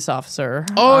about the police officer.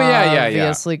 Oh yeah.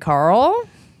 Obviously, Carl.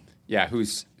 Yeah,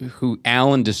 who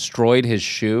Alan destroyed his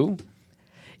shoe.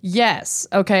 Yes.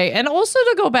 Okay. And also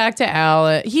to go back to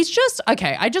Alan, he's just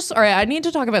okay. All right. I need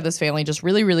to talk about this family just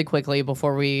really, really quickly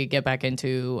before we get back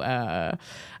into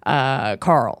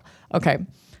Carl. Okay,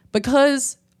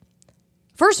 because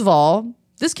first of all,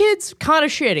 this kid's kind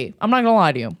of shitty. I'm not gonna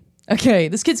lie to you. Okay,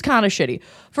 this kid's kind of shitty.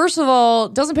 First of all,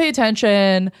 doesn't pay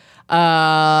attention,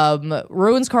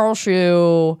 ruins Carl's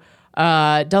shoe,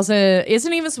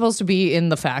 isn't even supposed to be in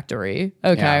the factory.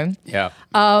 Okay. Yeah.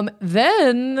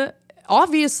 Then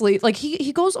obviously, like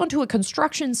he goes onto a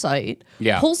construction site,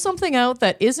 pulls something out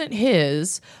that isn't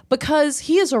his because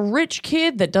he is a rich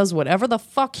kid that does whatever the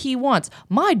fuck he wants.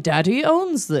 My daddy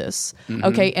owns this.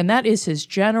 Okay, and that is his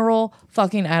general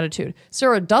fucking attitude.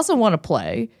 Sarah doesn't want to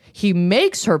play. He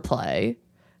makes her play.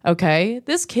 Okay,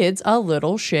 this kid's a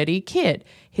little shitty kid.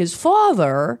 His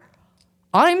father,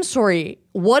 I'm sorry,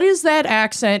 what is that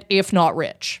accent if not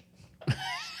rich?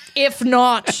 If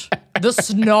not the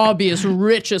snobbiest,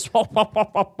 richest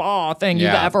thing you've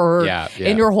ever heard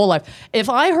in your whole life. If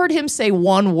I heard him say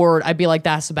one word, I'd be like,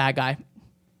 that's the bad guy.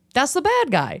 That's the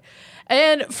bad guy.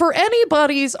 And for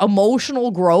anybody's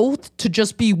emotional growth to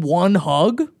just be one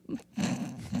hug,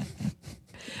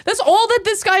 that's all that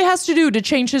this guy has to do to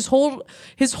change his whole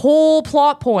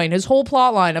plot point, his whole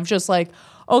plot line of just like,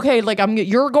 okay, like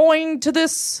you're gonna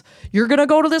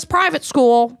go to this private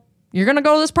school. You're going to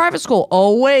go to this private school.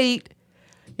 Oh, wait.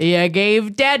 You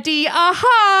gave Daddy a hug.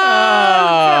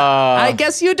 I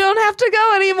guess you don't have to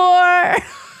go anymore.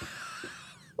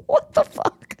 What the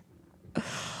fuck?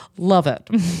 Love it.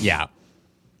 Yeah.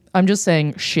 I'm just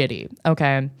saying shitty.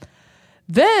 Okay.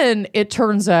 Then it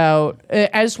turns out,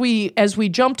 as we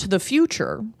jump to the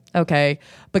future, okay,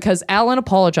 because Alan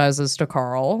apologizes to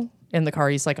Carl in the car.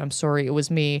 He's like, I'm sorry, it was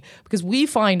me. Because we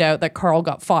find out that Carl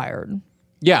got fired.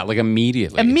 Yeah, like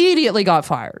immediately. Immediately got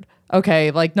fired. Okay,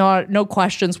 like no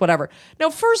questions, whatever. Now,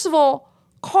 first of all,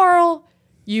 Carl,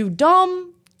 you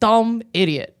dumb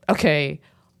idiot. Okay,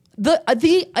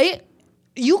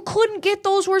 you couldn't get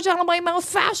those words out of my mouth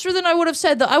faster than I would have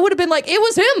said that. I would have been like, it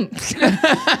was him.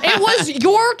 It was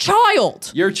your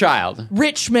child. Your child.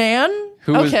 Rich man.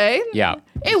 Yeah.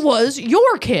 It was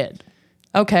your kid.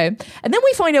 Okay. And then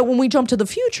we find out when we jump to the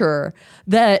future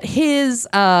that his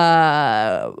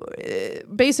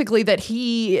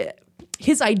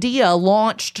idea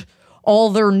launched all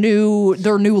their new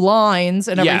lines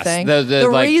and everything. The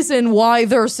reason why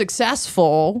they're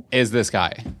successful is this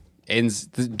guy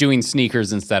doing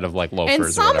sneakers instead of like loafers.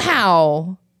 And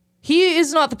somehow he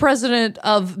is not the president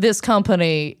of this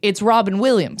company. It's Robin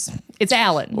Williams. It's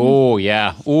Alan. Oh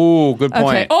yeah. Oh, good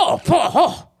point.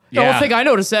 Okay. Yeah. I don't think I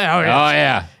noticed that. Oh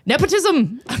yeah.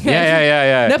 Nepotism.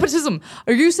 Yeah. Nepotism.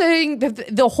 Are you saying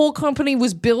that the whole company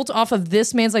was built off of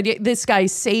this man's idea? This guy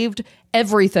saved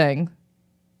everything.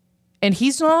 And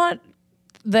he's not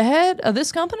the head of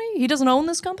this company? He doesn't own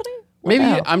this company? Maybe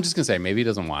I'm just gonna say maybe he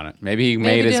doesn't want it. Maybe he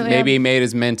made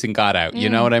his mint and got out. You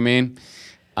know what I mean?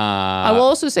 I will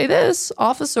also say this,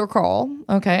 Officer Carl,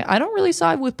 okay, I don't really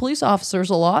side with police officers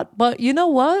a lot, but you know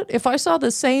what? If I saw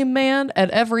the same man at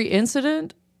every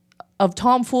incident of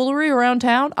tomfoolery around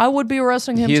town, I would be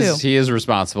arresting him too. He is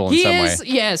responsible in some way.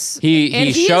 Yes.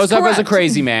 He shows up as a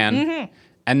crazy man,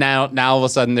 and now all of a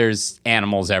sudden there's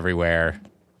animals everywhere.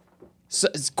 So,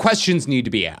 questions need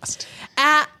to be asked.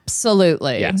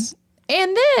 Absolutely. Yes.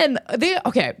 And then,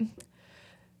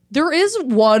 there is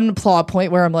one plot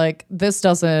point where I'm like, this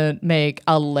doesn't make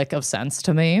a lick of sense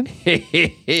to me.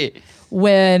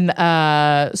 When,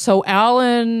 so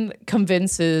Alan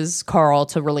convinces Carl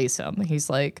to release him. He's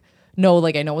like, no,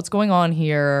 like, I know what's going on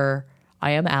here.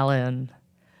 I am Alan.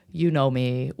 You know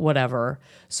me, whatever.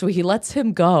 So he lets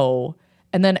him go,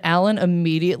 and then Alan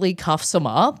immediately cuffs him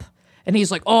up, and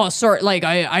he's like, oh, sorry, like,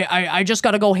 I just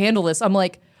got to go handle this. I'm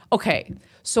like, okay,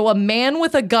 so a man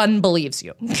with a gun believes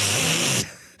you.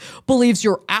 Believes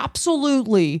your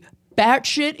absolutely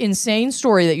batshit insane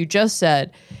story that you just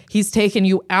said. He's taken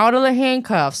you out of the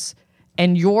handcuffs,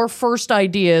 and your first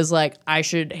idea is like, I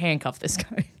should handcuff this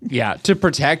guy. Yeah, to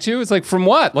protect you? It's like, from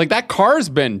what? Like, that car's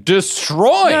been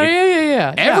destroyed.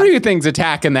 Yeah. Everything's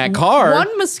attacking that car.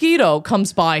 One mosquito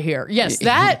comes by here. Yes,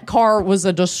 that car was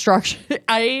a destruction.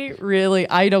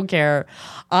 I don't care.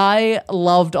 I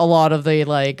loved a lot of the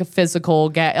like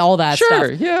physical, all that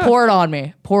stuff. Yeah. Pour it on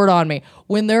me.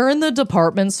 When they're in the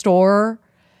department store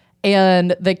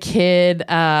and the kid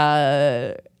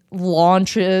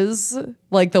launches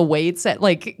like the weights at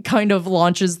like kind of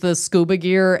launches the scuba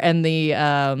gear and the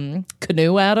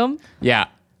canoe at him. Yeah.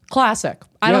 Classic.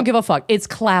 I don't give a fuck. It's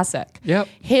classic. Yep.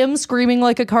 Him screaming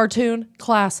like a cartoon.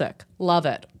 Classic. Love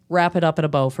it. Wrap it up in a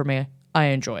bow for me. I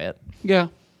enjoy it. Yeah.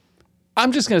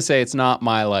 I'm just going to say it's not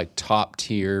my like top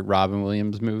tier Robin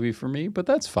Williams movie for me, but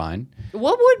that's fine.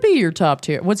 What would be your top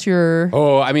tier? What's your...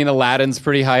 Oh, I mean, Aladdin's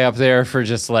pretty high up there for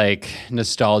just like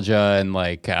nostalgia and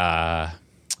like,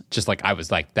 just like I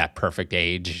was like that perfect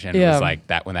age and it was like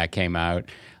that when that came out.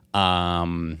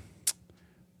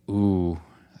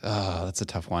 That's a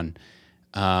tough one.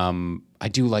 I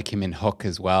do like him in Hook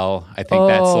as well. I think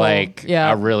that's like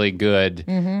a really good,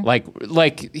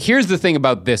 like here's the thing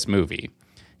about this movie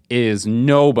is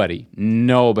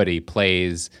nobody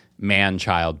plays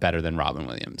man-child better than Robin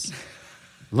Williams.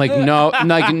 Like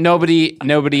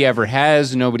nobody ever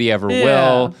has, nobody ever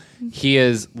will. He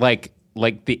is like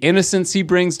the innocence he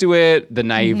brings to it, the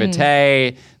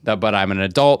naivete, but I'm an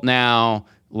adult now.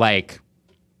 Like,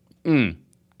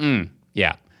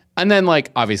 yeah. And then,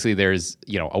 like, obviously there's,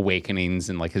 Awakenings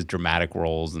and, like, his dramatic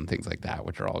roles and things like that,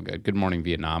 which are all good. Good Morning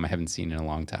Vietnam, I haven't seen in a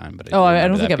long time. But I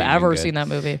don't think I've ever seen that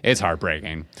movie. It's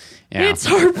heartbreaking. Yeah. It's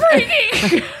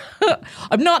heartbreaking.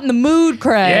 I'm not in the mood,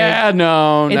 Craig. Yeah,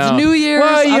 no. It's New Year's,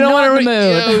 well, I'm not in the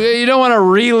mood. You don't want to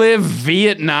relive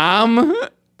Vietnam?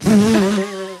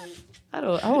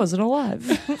 I wasn't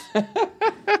alive.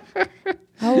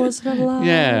 I wasn't alive.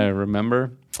 Yeah,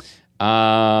 remember?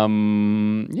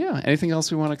 Anything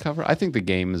else we want to cover? I think the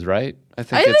game is right. I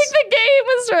think the game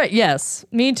is right. Yes,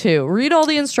 me too. Read all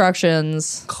the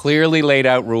instructions. Clearly laid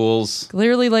out rules.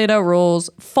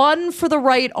 Fun for the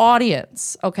right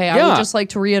audience. Okay, I would just like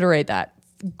to reiterate that.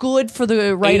 Good for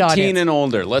the right 18 audience. 18 and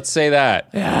older. Let's say that.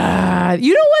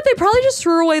 You know what? They probably just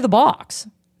threw away the box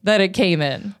that it came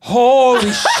in.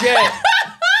 Holy shit.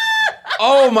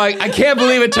 Oh my, I can't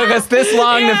believe it took us this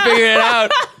long to figure it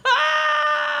out.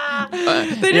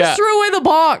 They just threw away the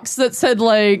box that said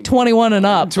like 21 and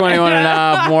up. 21 and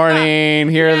up, warning,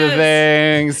 here are the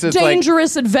things. It's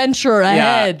dangerous adventure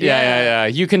ahead. Yeah.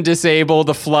 You can disable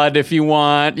the flood if you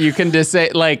want. You can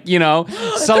select There's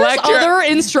your other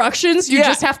instructions. You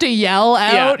just have to yell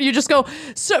out. You just go,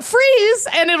 freeze,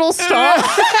 and it'll stop.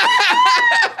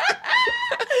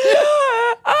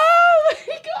 Oh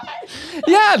my God.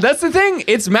 Yeah, that's the thing.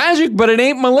 It's magic, but it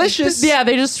ain't malicious. Yeah,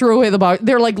 they just threw away the box.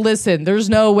 They're like, listen, there's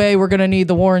no way we're gonna need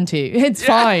the warranty. It's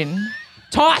fine.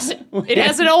 Toss it. It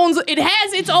has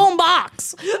its own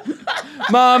box.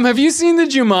 Mom, have you seen the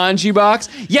Jumanji box?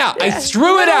 Yeah, I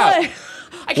threw it out.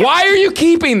 Why are you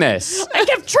keeping this? I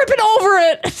kept tripping over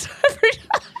it.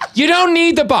 You don't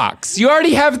need the box. You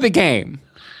already have the game.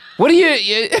 What do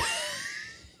you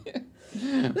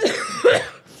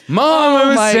Mom, I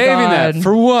was saving that.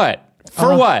 For what?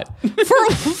 For what?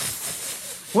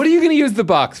 What are you going to use the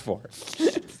box for?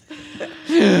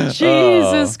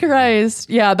 Jesus Christ.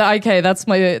 Yeah, that's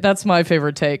my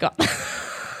favorite take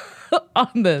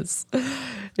on this,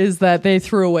 is that they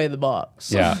threw away the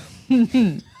box. Yeah.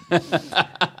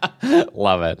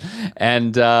 Love it.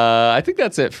 And I think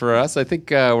that's it for us. I think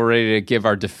we're ready to give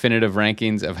our definitive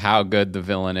rankings of how good the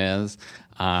villain is.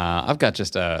 I've got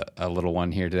just a little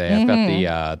one here today. I've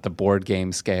got the board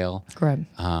game scale. Great.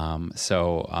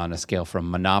 So on a scale from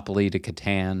Monopoly to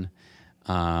Catan,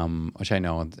 which I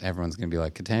know everyone's going to be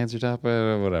like, Catan's your top,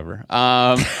 whatever.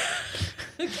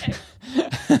 Okay.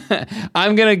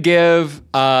 I'm going to give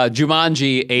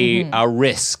Jumanji a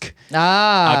risk,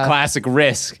 a classic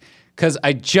risk, because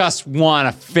I just want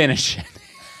to finish it.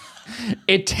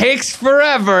 It takes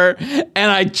forever,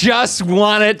 and I just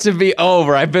want it to be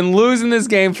over. I've been losing this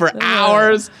game for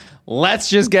hours. Let's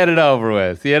just get it over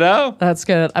with, That's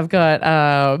good. I've got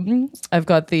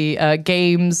the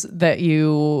games that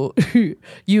you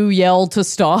yell to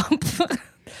stop.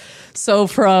 So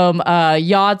from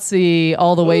Yahtzee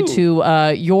all the way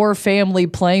to your family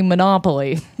playing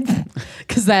Monopoly,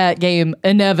 because that game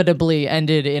inevitably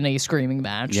ended in a screaming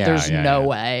match. There's no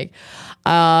way.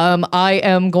 I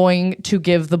am going to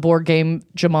give the board game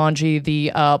Jumanji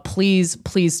the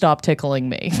please stop tickling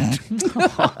me.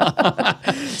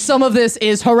 Some of this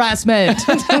is harassment.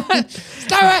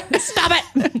 Stop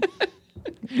it.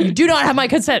 You do not have my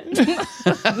consent.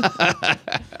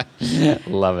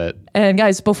 Love it. And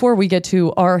guys, before we get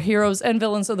to our heroes and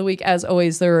villains of the week, as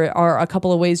always, there are a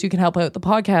couple of ways you can help out the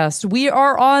podcast. We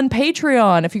are on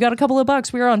Patreon. If you got a couple of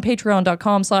bucks, we are on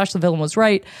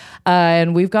patreon.com/thevillainwasright.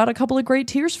 And we've got a couple of great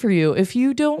tiers for you. If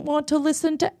you don't want to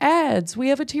listen to ads, we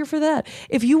have a tier for that.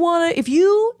 If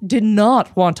you did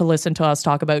not want to listen to us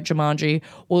talk about Jumanji,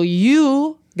 well,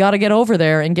 you got to get over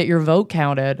there and get your vote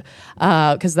counted,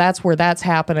 because that's where that's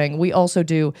happening. We also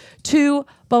do 2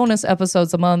 bonus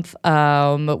episodes a month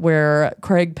where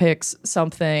Craig picks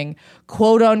something,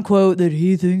 quote unquote, that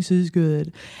he thinks is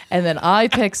good. And then I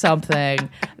pick something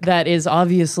that is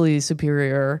obviously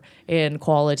superior in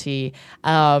quality.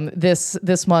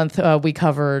 This month we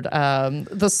covered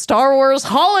the Star Wars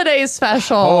Holiday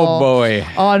Special. Oh boy!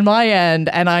 On my end,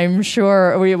 and I'm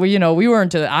sure we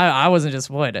weren't. I wasn't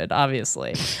disappointed,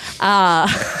 obviously.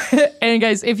 And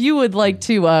guys, if you would like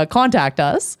to contact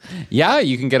us,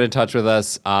 you can get in touch with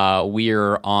us.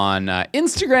 We're on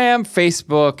Instagram,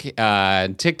 Facebook,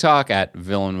 TikTok at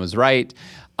Villain Was Right.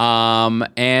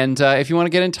 And if you want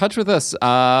to get in touch with us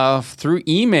through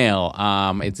email,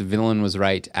 it's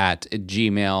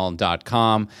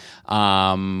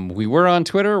villainwasright@gmail.com. We were on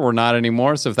Twitter. We're not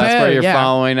anymore. So if that's where you're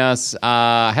following us,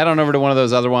 head on over to one of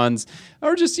those other ones,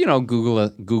 or just,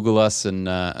 Google us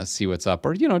and see what's up,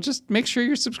 or, just make sure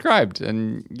you're subscribed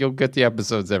and you'll get the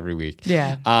episodes every week.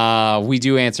 Yeah. We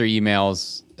do answer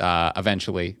emails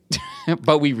eventually,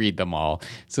 but we read them all.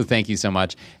 So thank you so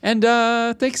much. And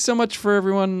thanks so much for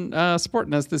everyone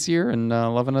supporting us this year and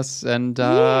loving us. And you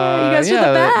guys are the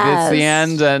best. It's the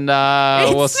end. And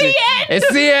we'll see. It's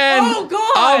the end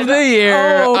of the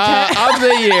year. Oh, okay. Of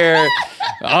the year.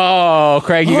 Oh,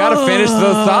 Craig, you got to finish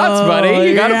those thoughts, buddy.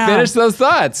 You got to finish those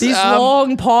thoughts. These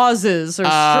long pauses are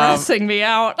stressing me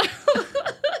out.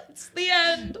 It's the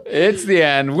end. It's the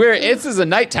end. This is a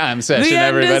nighttime session, the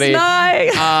end everybody. Is nigh.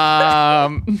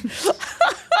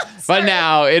 But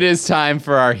now it is time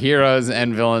for our heroes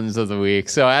and villains of the week.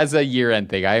 So as a year-end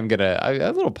thing, I am gonna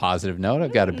a little positive note.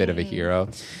 I've got a bit of a hero.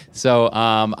 So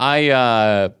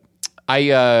I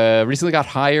recently got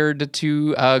hired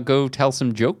to go tell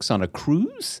some jokes on a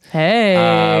cruise.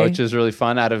 Hey. Which was really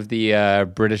fun, out of the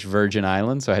British Virgin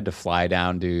Islands. So I had to fly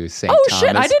down to St. Oh, Thomas.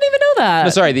 shit. I didn't even know that. No,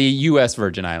 sorry, the U.S.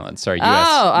 Virgin Islands. Sorry,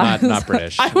 U.S., not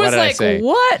British. I was what did like, I say?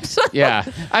 what? Yeah.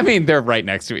 I mean, they're right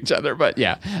next to each other, but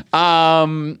yeah.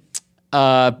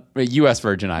 U.S.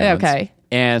 Virgin Islands. Okay.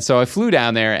 And so I flew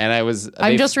down there, and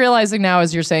I'm just realizing now,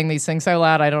 as you're saying these things so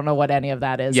loud, I don't know what any of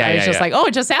that is. I was just like, oh,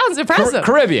 it just sounds impressive.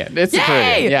 Caribbean. It's the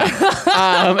Caribbean. Yeah.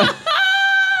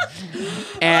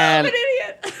 And I'm an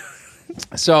idiot.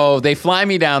 So they fly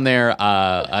me down there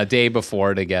a day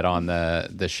before to get on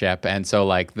the ship. And so,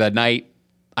 like, the night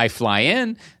I fly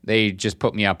in, they just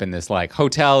put me up in this, like,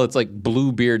 hotel. It's like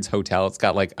Bluebeard's Hotel. It's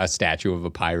got, like, a statue of a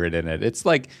pirate in it. It's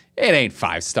like, it ain't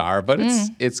 5-star, but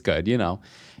it's good,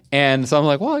 And so I'm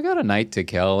like, well, I got a night to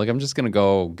kill. Like, I'm just going to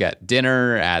go get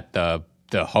dinner at the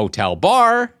hotel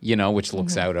bar, which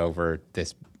looks out over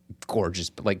this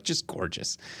gorgeous, like, just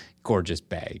gorgeous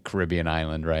bay, Caribbean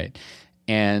island, right?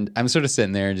 And I'm sort of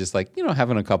sitting there and just, like,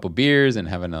 having a couple beers and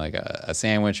having, like, a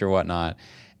sandwich or whatnot.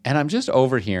 And I'm just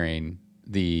overhearing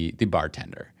the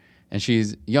bartender. And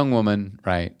she's a young woman,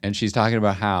 right? And she's talking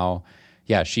about how,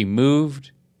 she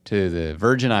moved to the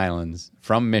Virgin Islands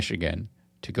from Michigan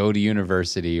to go to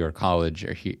university or college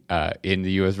or in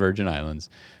the U.S. Virgin Islands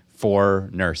for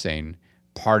nursing,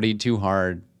 partied too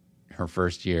hard her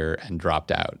first year and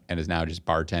dropped out, and is now just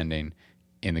bartending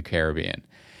in the Caribbean.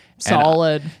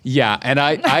 Solid. And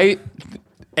I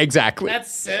exactly.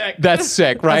 That's sick. That's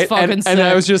sick, right? That's fucking sick. And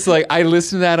I was just like, I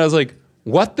listened to that, I was like,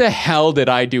 what the hell did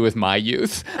I do with my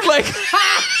youth?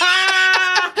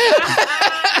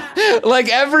 Like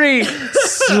every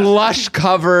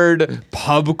slush-covered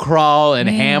pub crawl in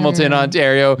Hamilton,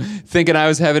 Ontario, thinking I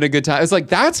was having a good time. It's like,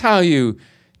 that's how you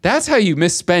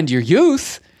misspend your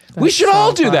youth. We should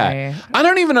all do that. I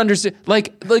don't even understand.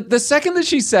 Like the second that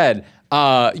she said,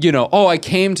 I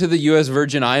came to the U.S.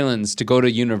 Virgin Islands to go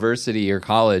to university or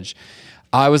college,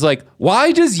 I was like,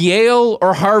 why does Yale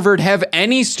or Harvard have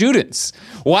any students?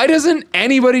 Why doesn't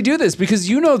anybody do this? Because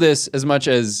you know this as much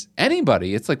as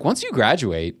anybody. It's like, once you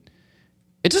graduate,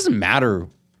 it doesn't matter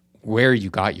where you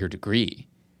got your degree.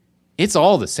 it's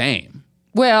all the same.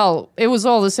 Well, it was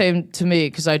all the same to me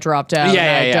because I dropped out.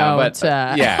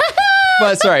 Yeah.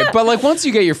 But sorry, but like once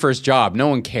you get your first job, no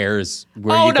one cares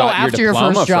where you got your after your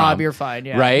diploma first job, from, you're fine.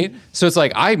 Yeah. right? So it's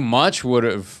like I much would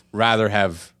have rather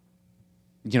have,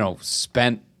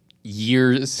 spent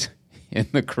years in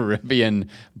the Caribbean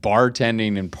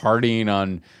bartending and partying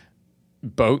on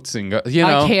boats and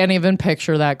I can't even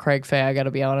picture that, Craig Fay. I got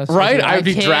to be honest. Right? With you. I'd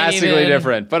be drastically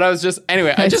different. But I was just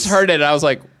anyway. I just heard it. And I was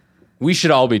like, we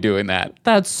should all be doing that.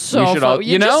 That's so. We should all,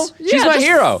 she's my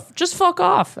hero. Just fuck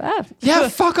off. Yeah,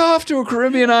 fuck off to a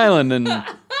Caribbean island and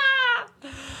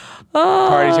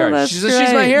party charge. She's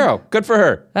my hero. Good for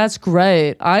her. That's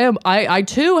great. I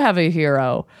too have a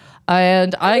hero.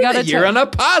 And I gotta You're on a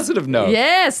positive note.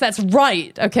 Yes, that's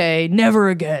right. Okay, never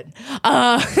again.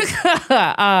 And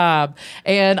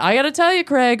I gotta tell you,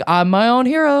 Craig, I'm my own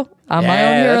hero. I'm my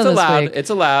own hero this week. It's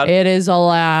allowed. It is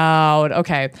allowed.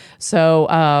 Okay, so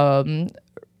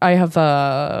I have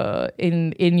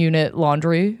in-unit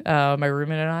laundry, my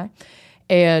roommate and I.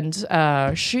 And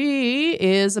she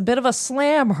is a bit of a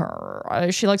slammer.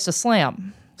 She likes to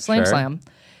slam. Slam.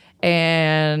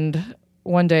 And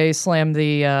one day slammed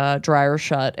the dryer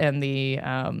shut and the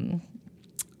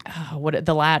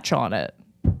latch on it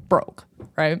broke,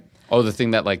 right? Oh, the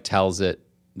thing that like tells it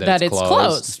that it's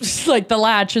closed. Like the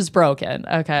latch is broken.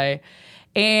 Okay.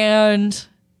 And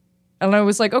I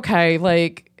was like, okay,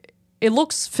 like it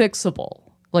looks fixable.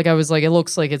 Like I was like, it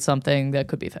looks like it's something that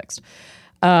could be fixed.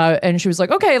 And she was like,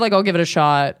 okay, like I'll give it a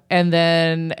shot. And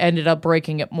then ended up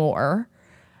breaking it more.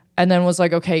 And then was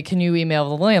like, okay, can you email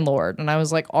the landlord? And I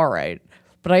was like, all right.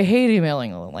 But I hate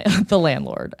emailing the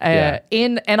landlord.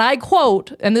 And I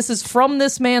quote, and this is from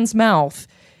this man's mouth.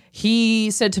 He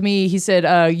said to me,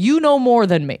 you know more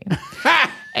than me.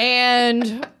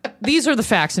 And these are the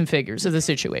facts and figures of the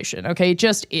situation. Okay, it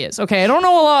just is. Okay, I don't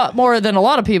know a lot more than a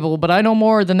lot of people, but I know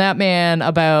more than that man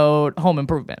about home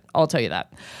improvement. I'll tell you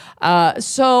that.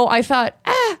 So I thought,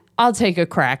 I'll take a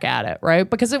crack at it, right?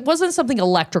 Because it wasn't something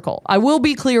electrical. I will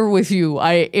be clear with you.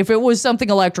 If it was something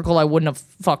electrical, I wouldn't have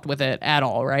fucked with it at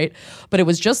all, right? But it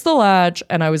was just the latch,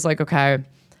 and I was like, okay,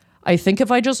 I think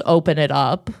if I just open it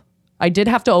up, I did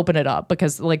have to open it up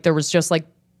because like there was just like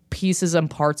pieces and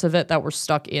parts of it that were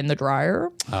stuck in the dryer.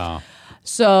 Oh.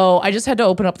 So I just had to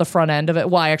open up the front end of it.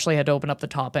 Well, I actually had to open up the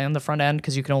top and the front end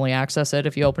because you can only access it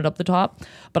if you open up the top.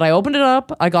 But I opened it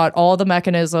up. I got all the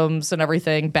mechanisms and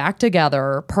everything back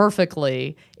together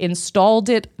perfectly, installed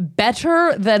it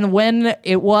better than when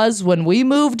we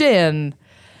moved in.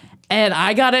 And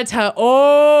I got to tell,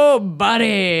 oh,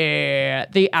 buddy,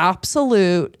 the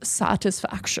absolute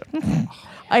satisfaction.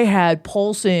 I had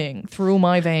pulsing through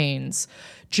my veins,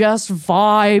 just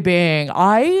vibing.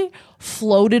 I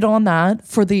floated on that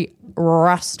for the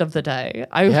rest of the day.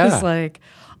 I was like,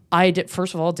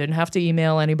 first of all, didn't have to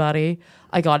email anybody.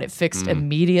 I got it fixed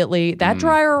immediately. That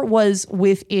dryer was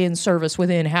within service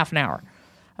within half an hour.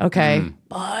 Okay.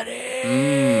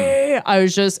 Buddy. I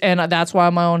was just, and that's why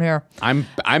I'm my own hair. I'm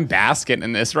basking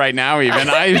in this right now, even.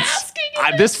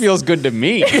 This feels good to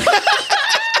me.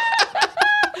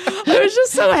 I was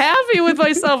just so happy with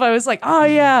myself. I was like, oh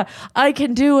yeah, I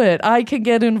can do it. I can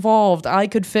get involved. I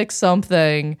could fix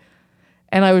something.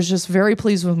 And I was just very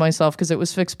pleased with myself because it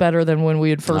was fixed better than when we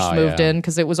had first moved in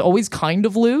because it was always kind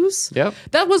of loose. Yep.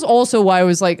 That was also why I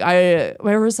was like, I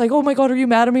was like, oh my God, are you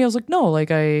mad at me? I was like, no,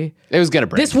 like it was going to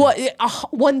break. This was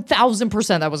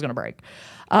 1,000% that was going to break.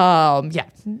 Yeah.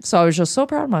 So I was just so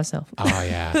proud of myself. Oh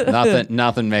yeah.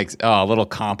 Nothing makes a little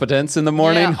competence in the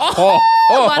morning. Yeah.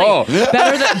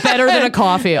 Better than a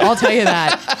coffee. I'll tell you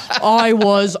that. I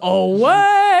was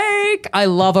awake. I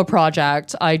love a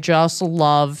project. I just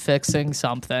love fixing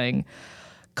something.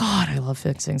 God, I love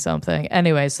fixing something.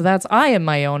 Anyway, so I am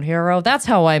my own hero. That's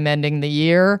how I'm ending the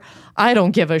year. I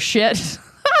don't give a shit.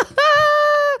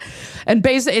 And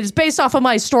it's based off of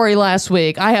my story last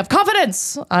week. I have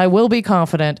confidence. I will be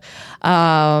confident.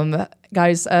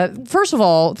 Guys, first of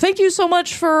all, thank you so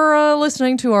much for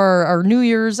listening to our New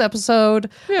Year's episode,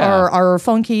 our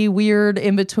funky, weird,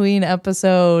 in-between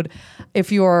episode.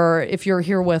 If you're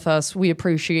here with us, we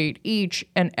appreciate each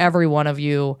and every one of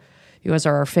you. You guys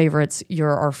are our favorites.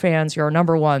 You're our fans. You're our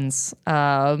number ones.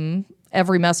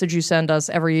 Every message you send us,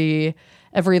 every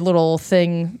little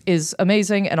thing is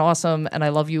amazing and awesome, and I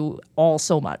love you all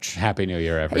so much. Happy New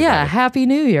Year, everybody. Yeah, Happy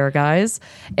New Year, guys.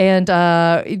 And,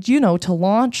 to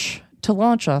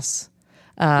launch us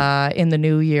in the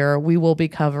new year, we will be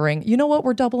covering, you know what?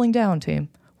 We're doubling down, team.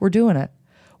 We're doing it.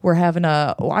 We're having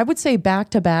I would say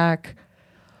back-to-back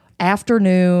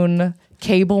afternoon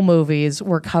cable movies.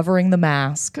 We're covering The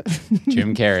Mask.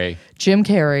 Jim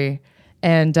Carrey.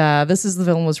 And this is The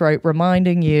Villain Was Right,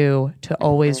 reminding you to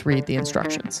always read the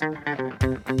instructions.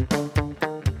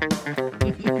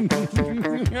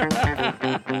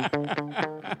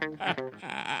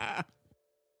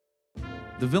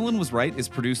 The Villain Was Right is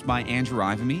produced by Andrew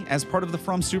Ivamy as part of the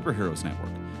From Superheroes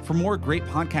Network. For more great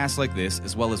podcasts like this,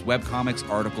 as well as webcomics,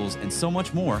 articles, and so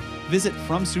much more, visit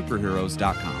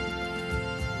FromSuperheroes.com.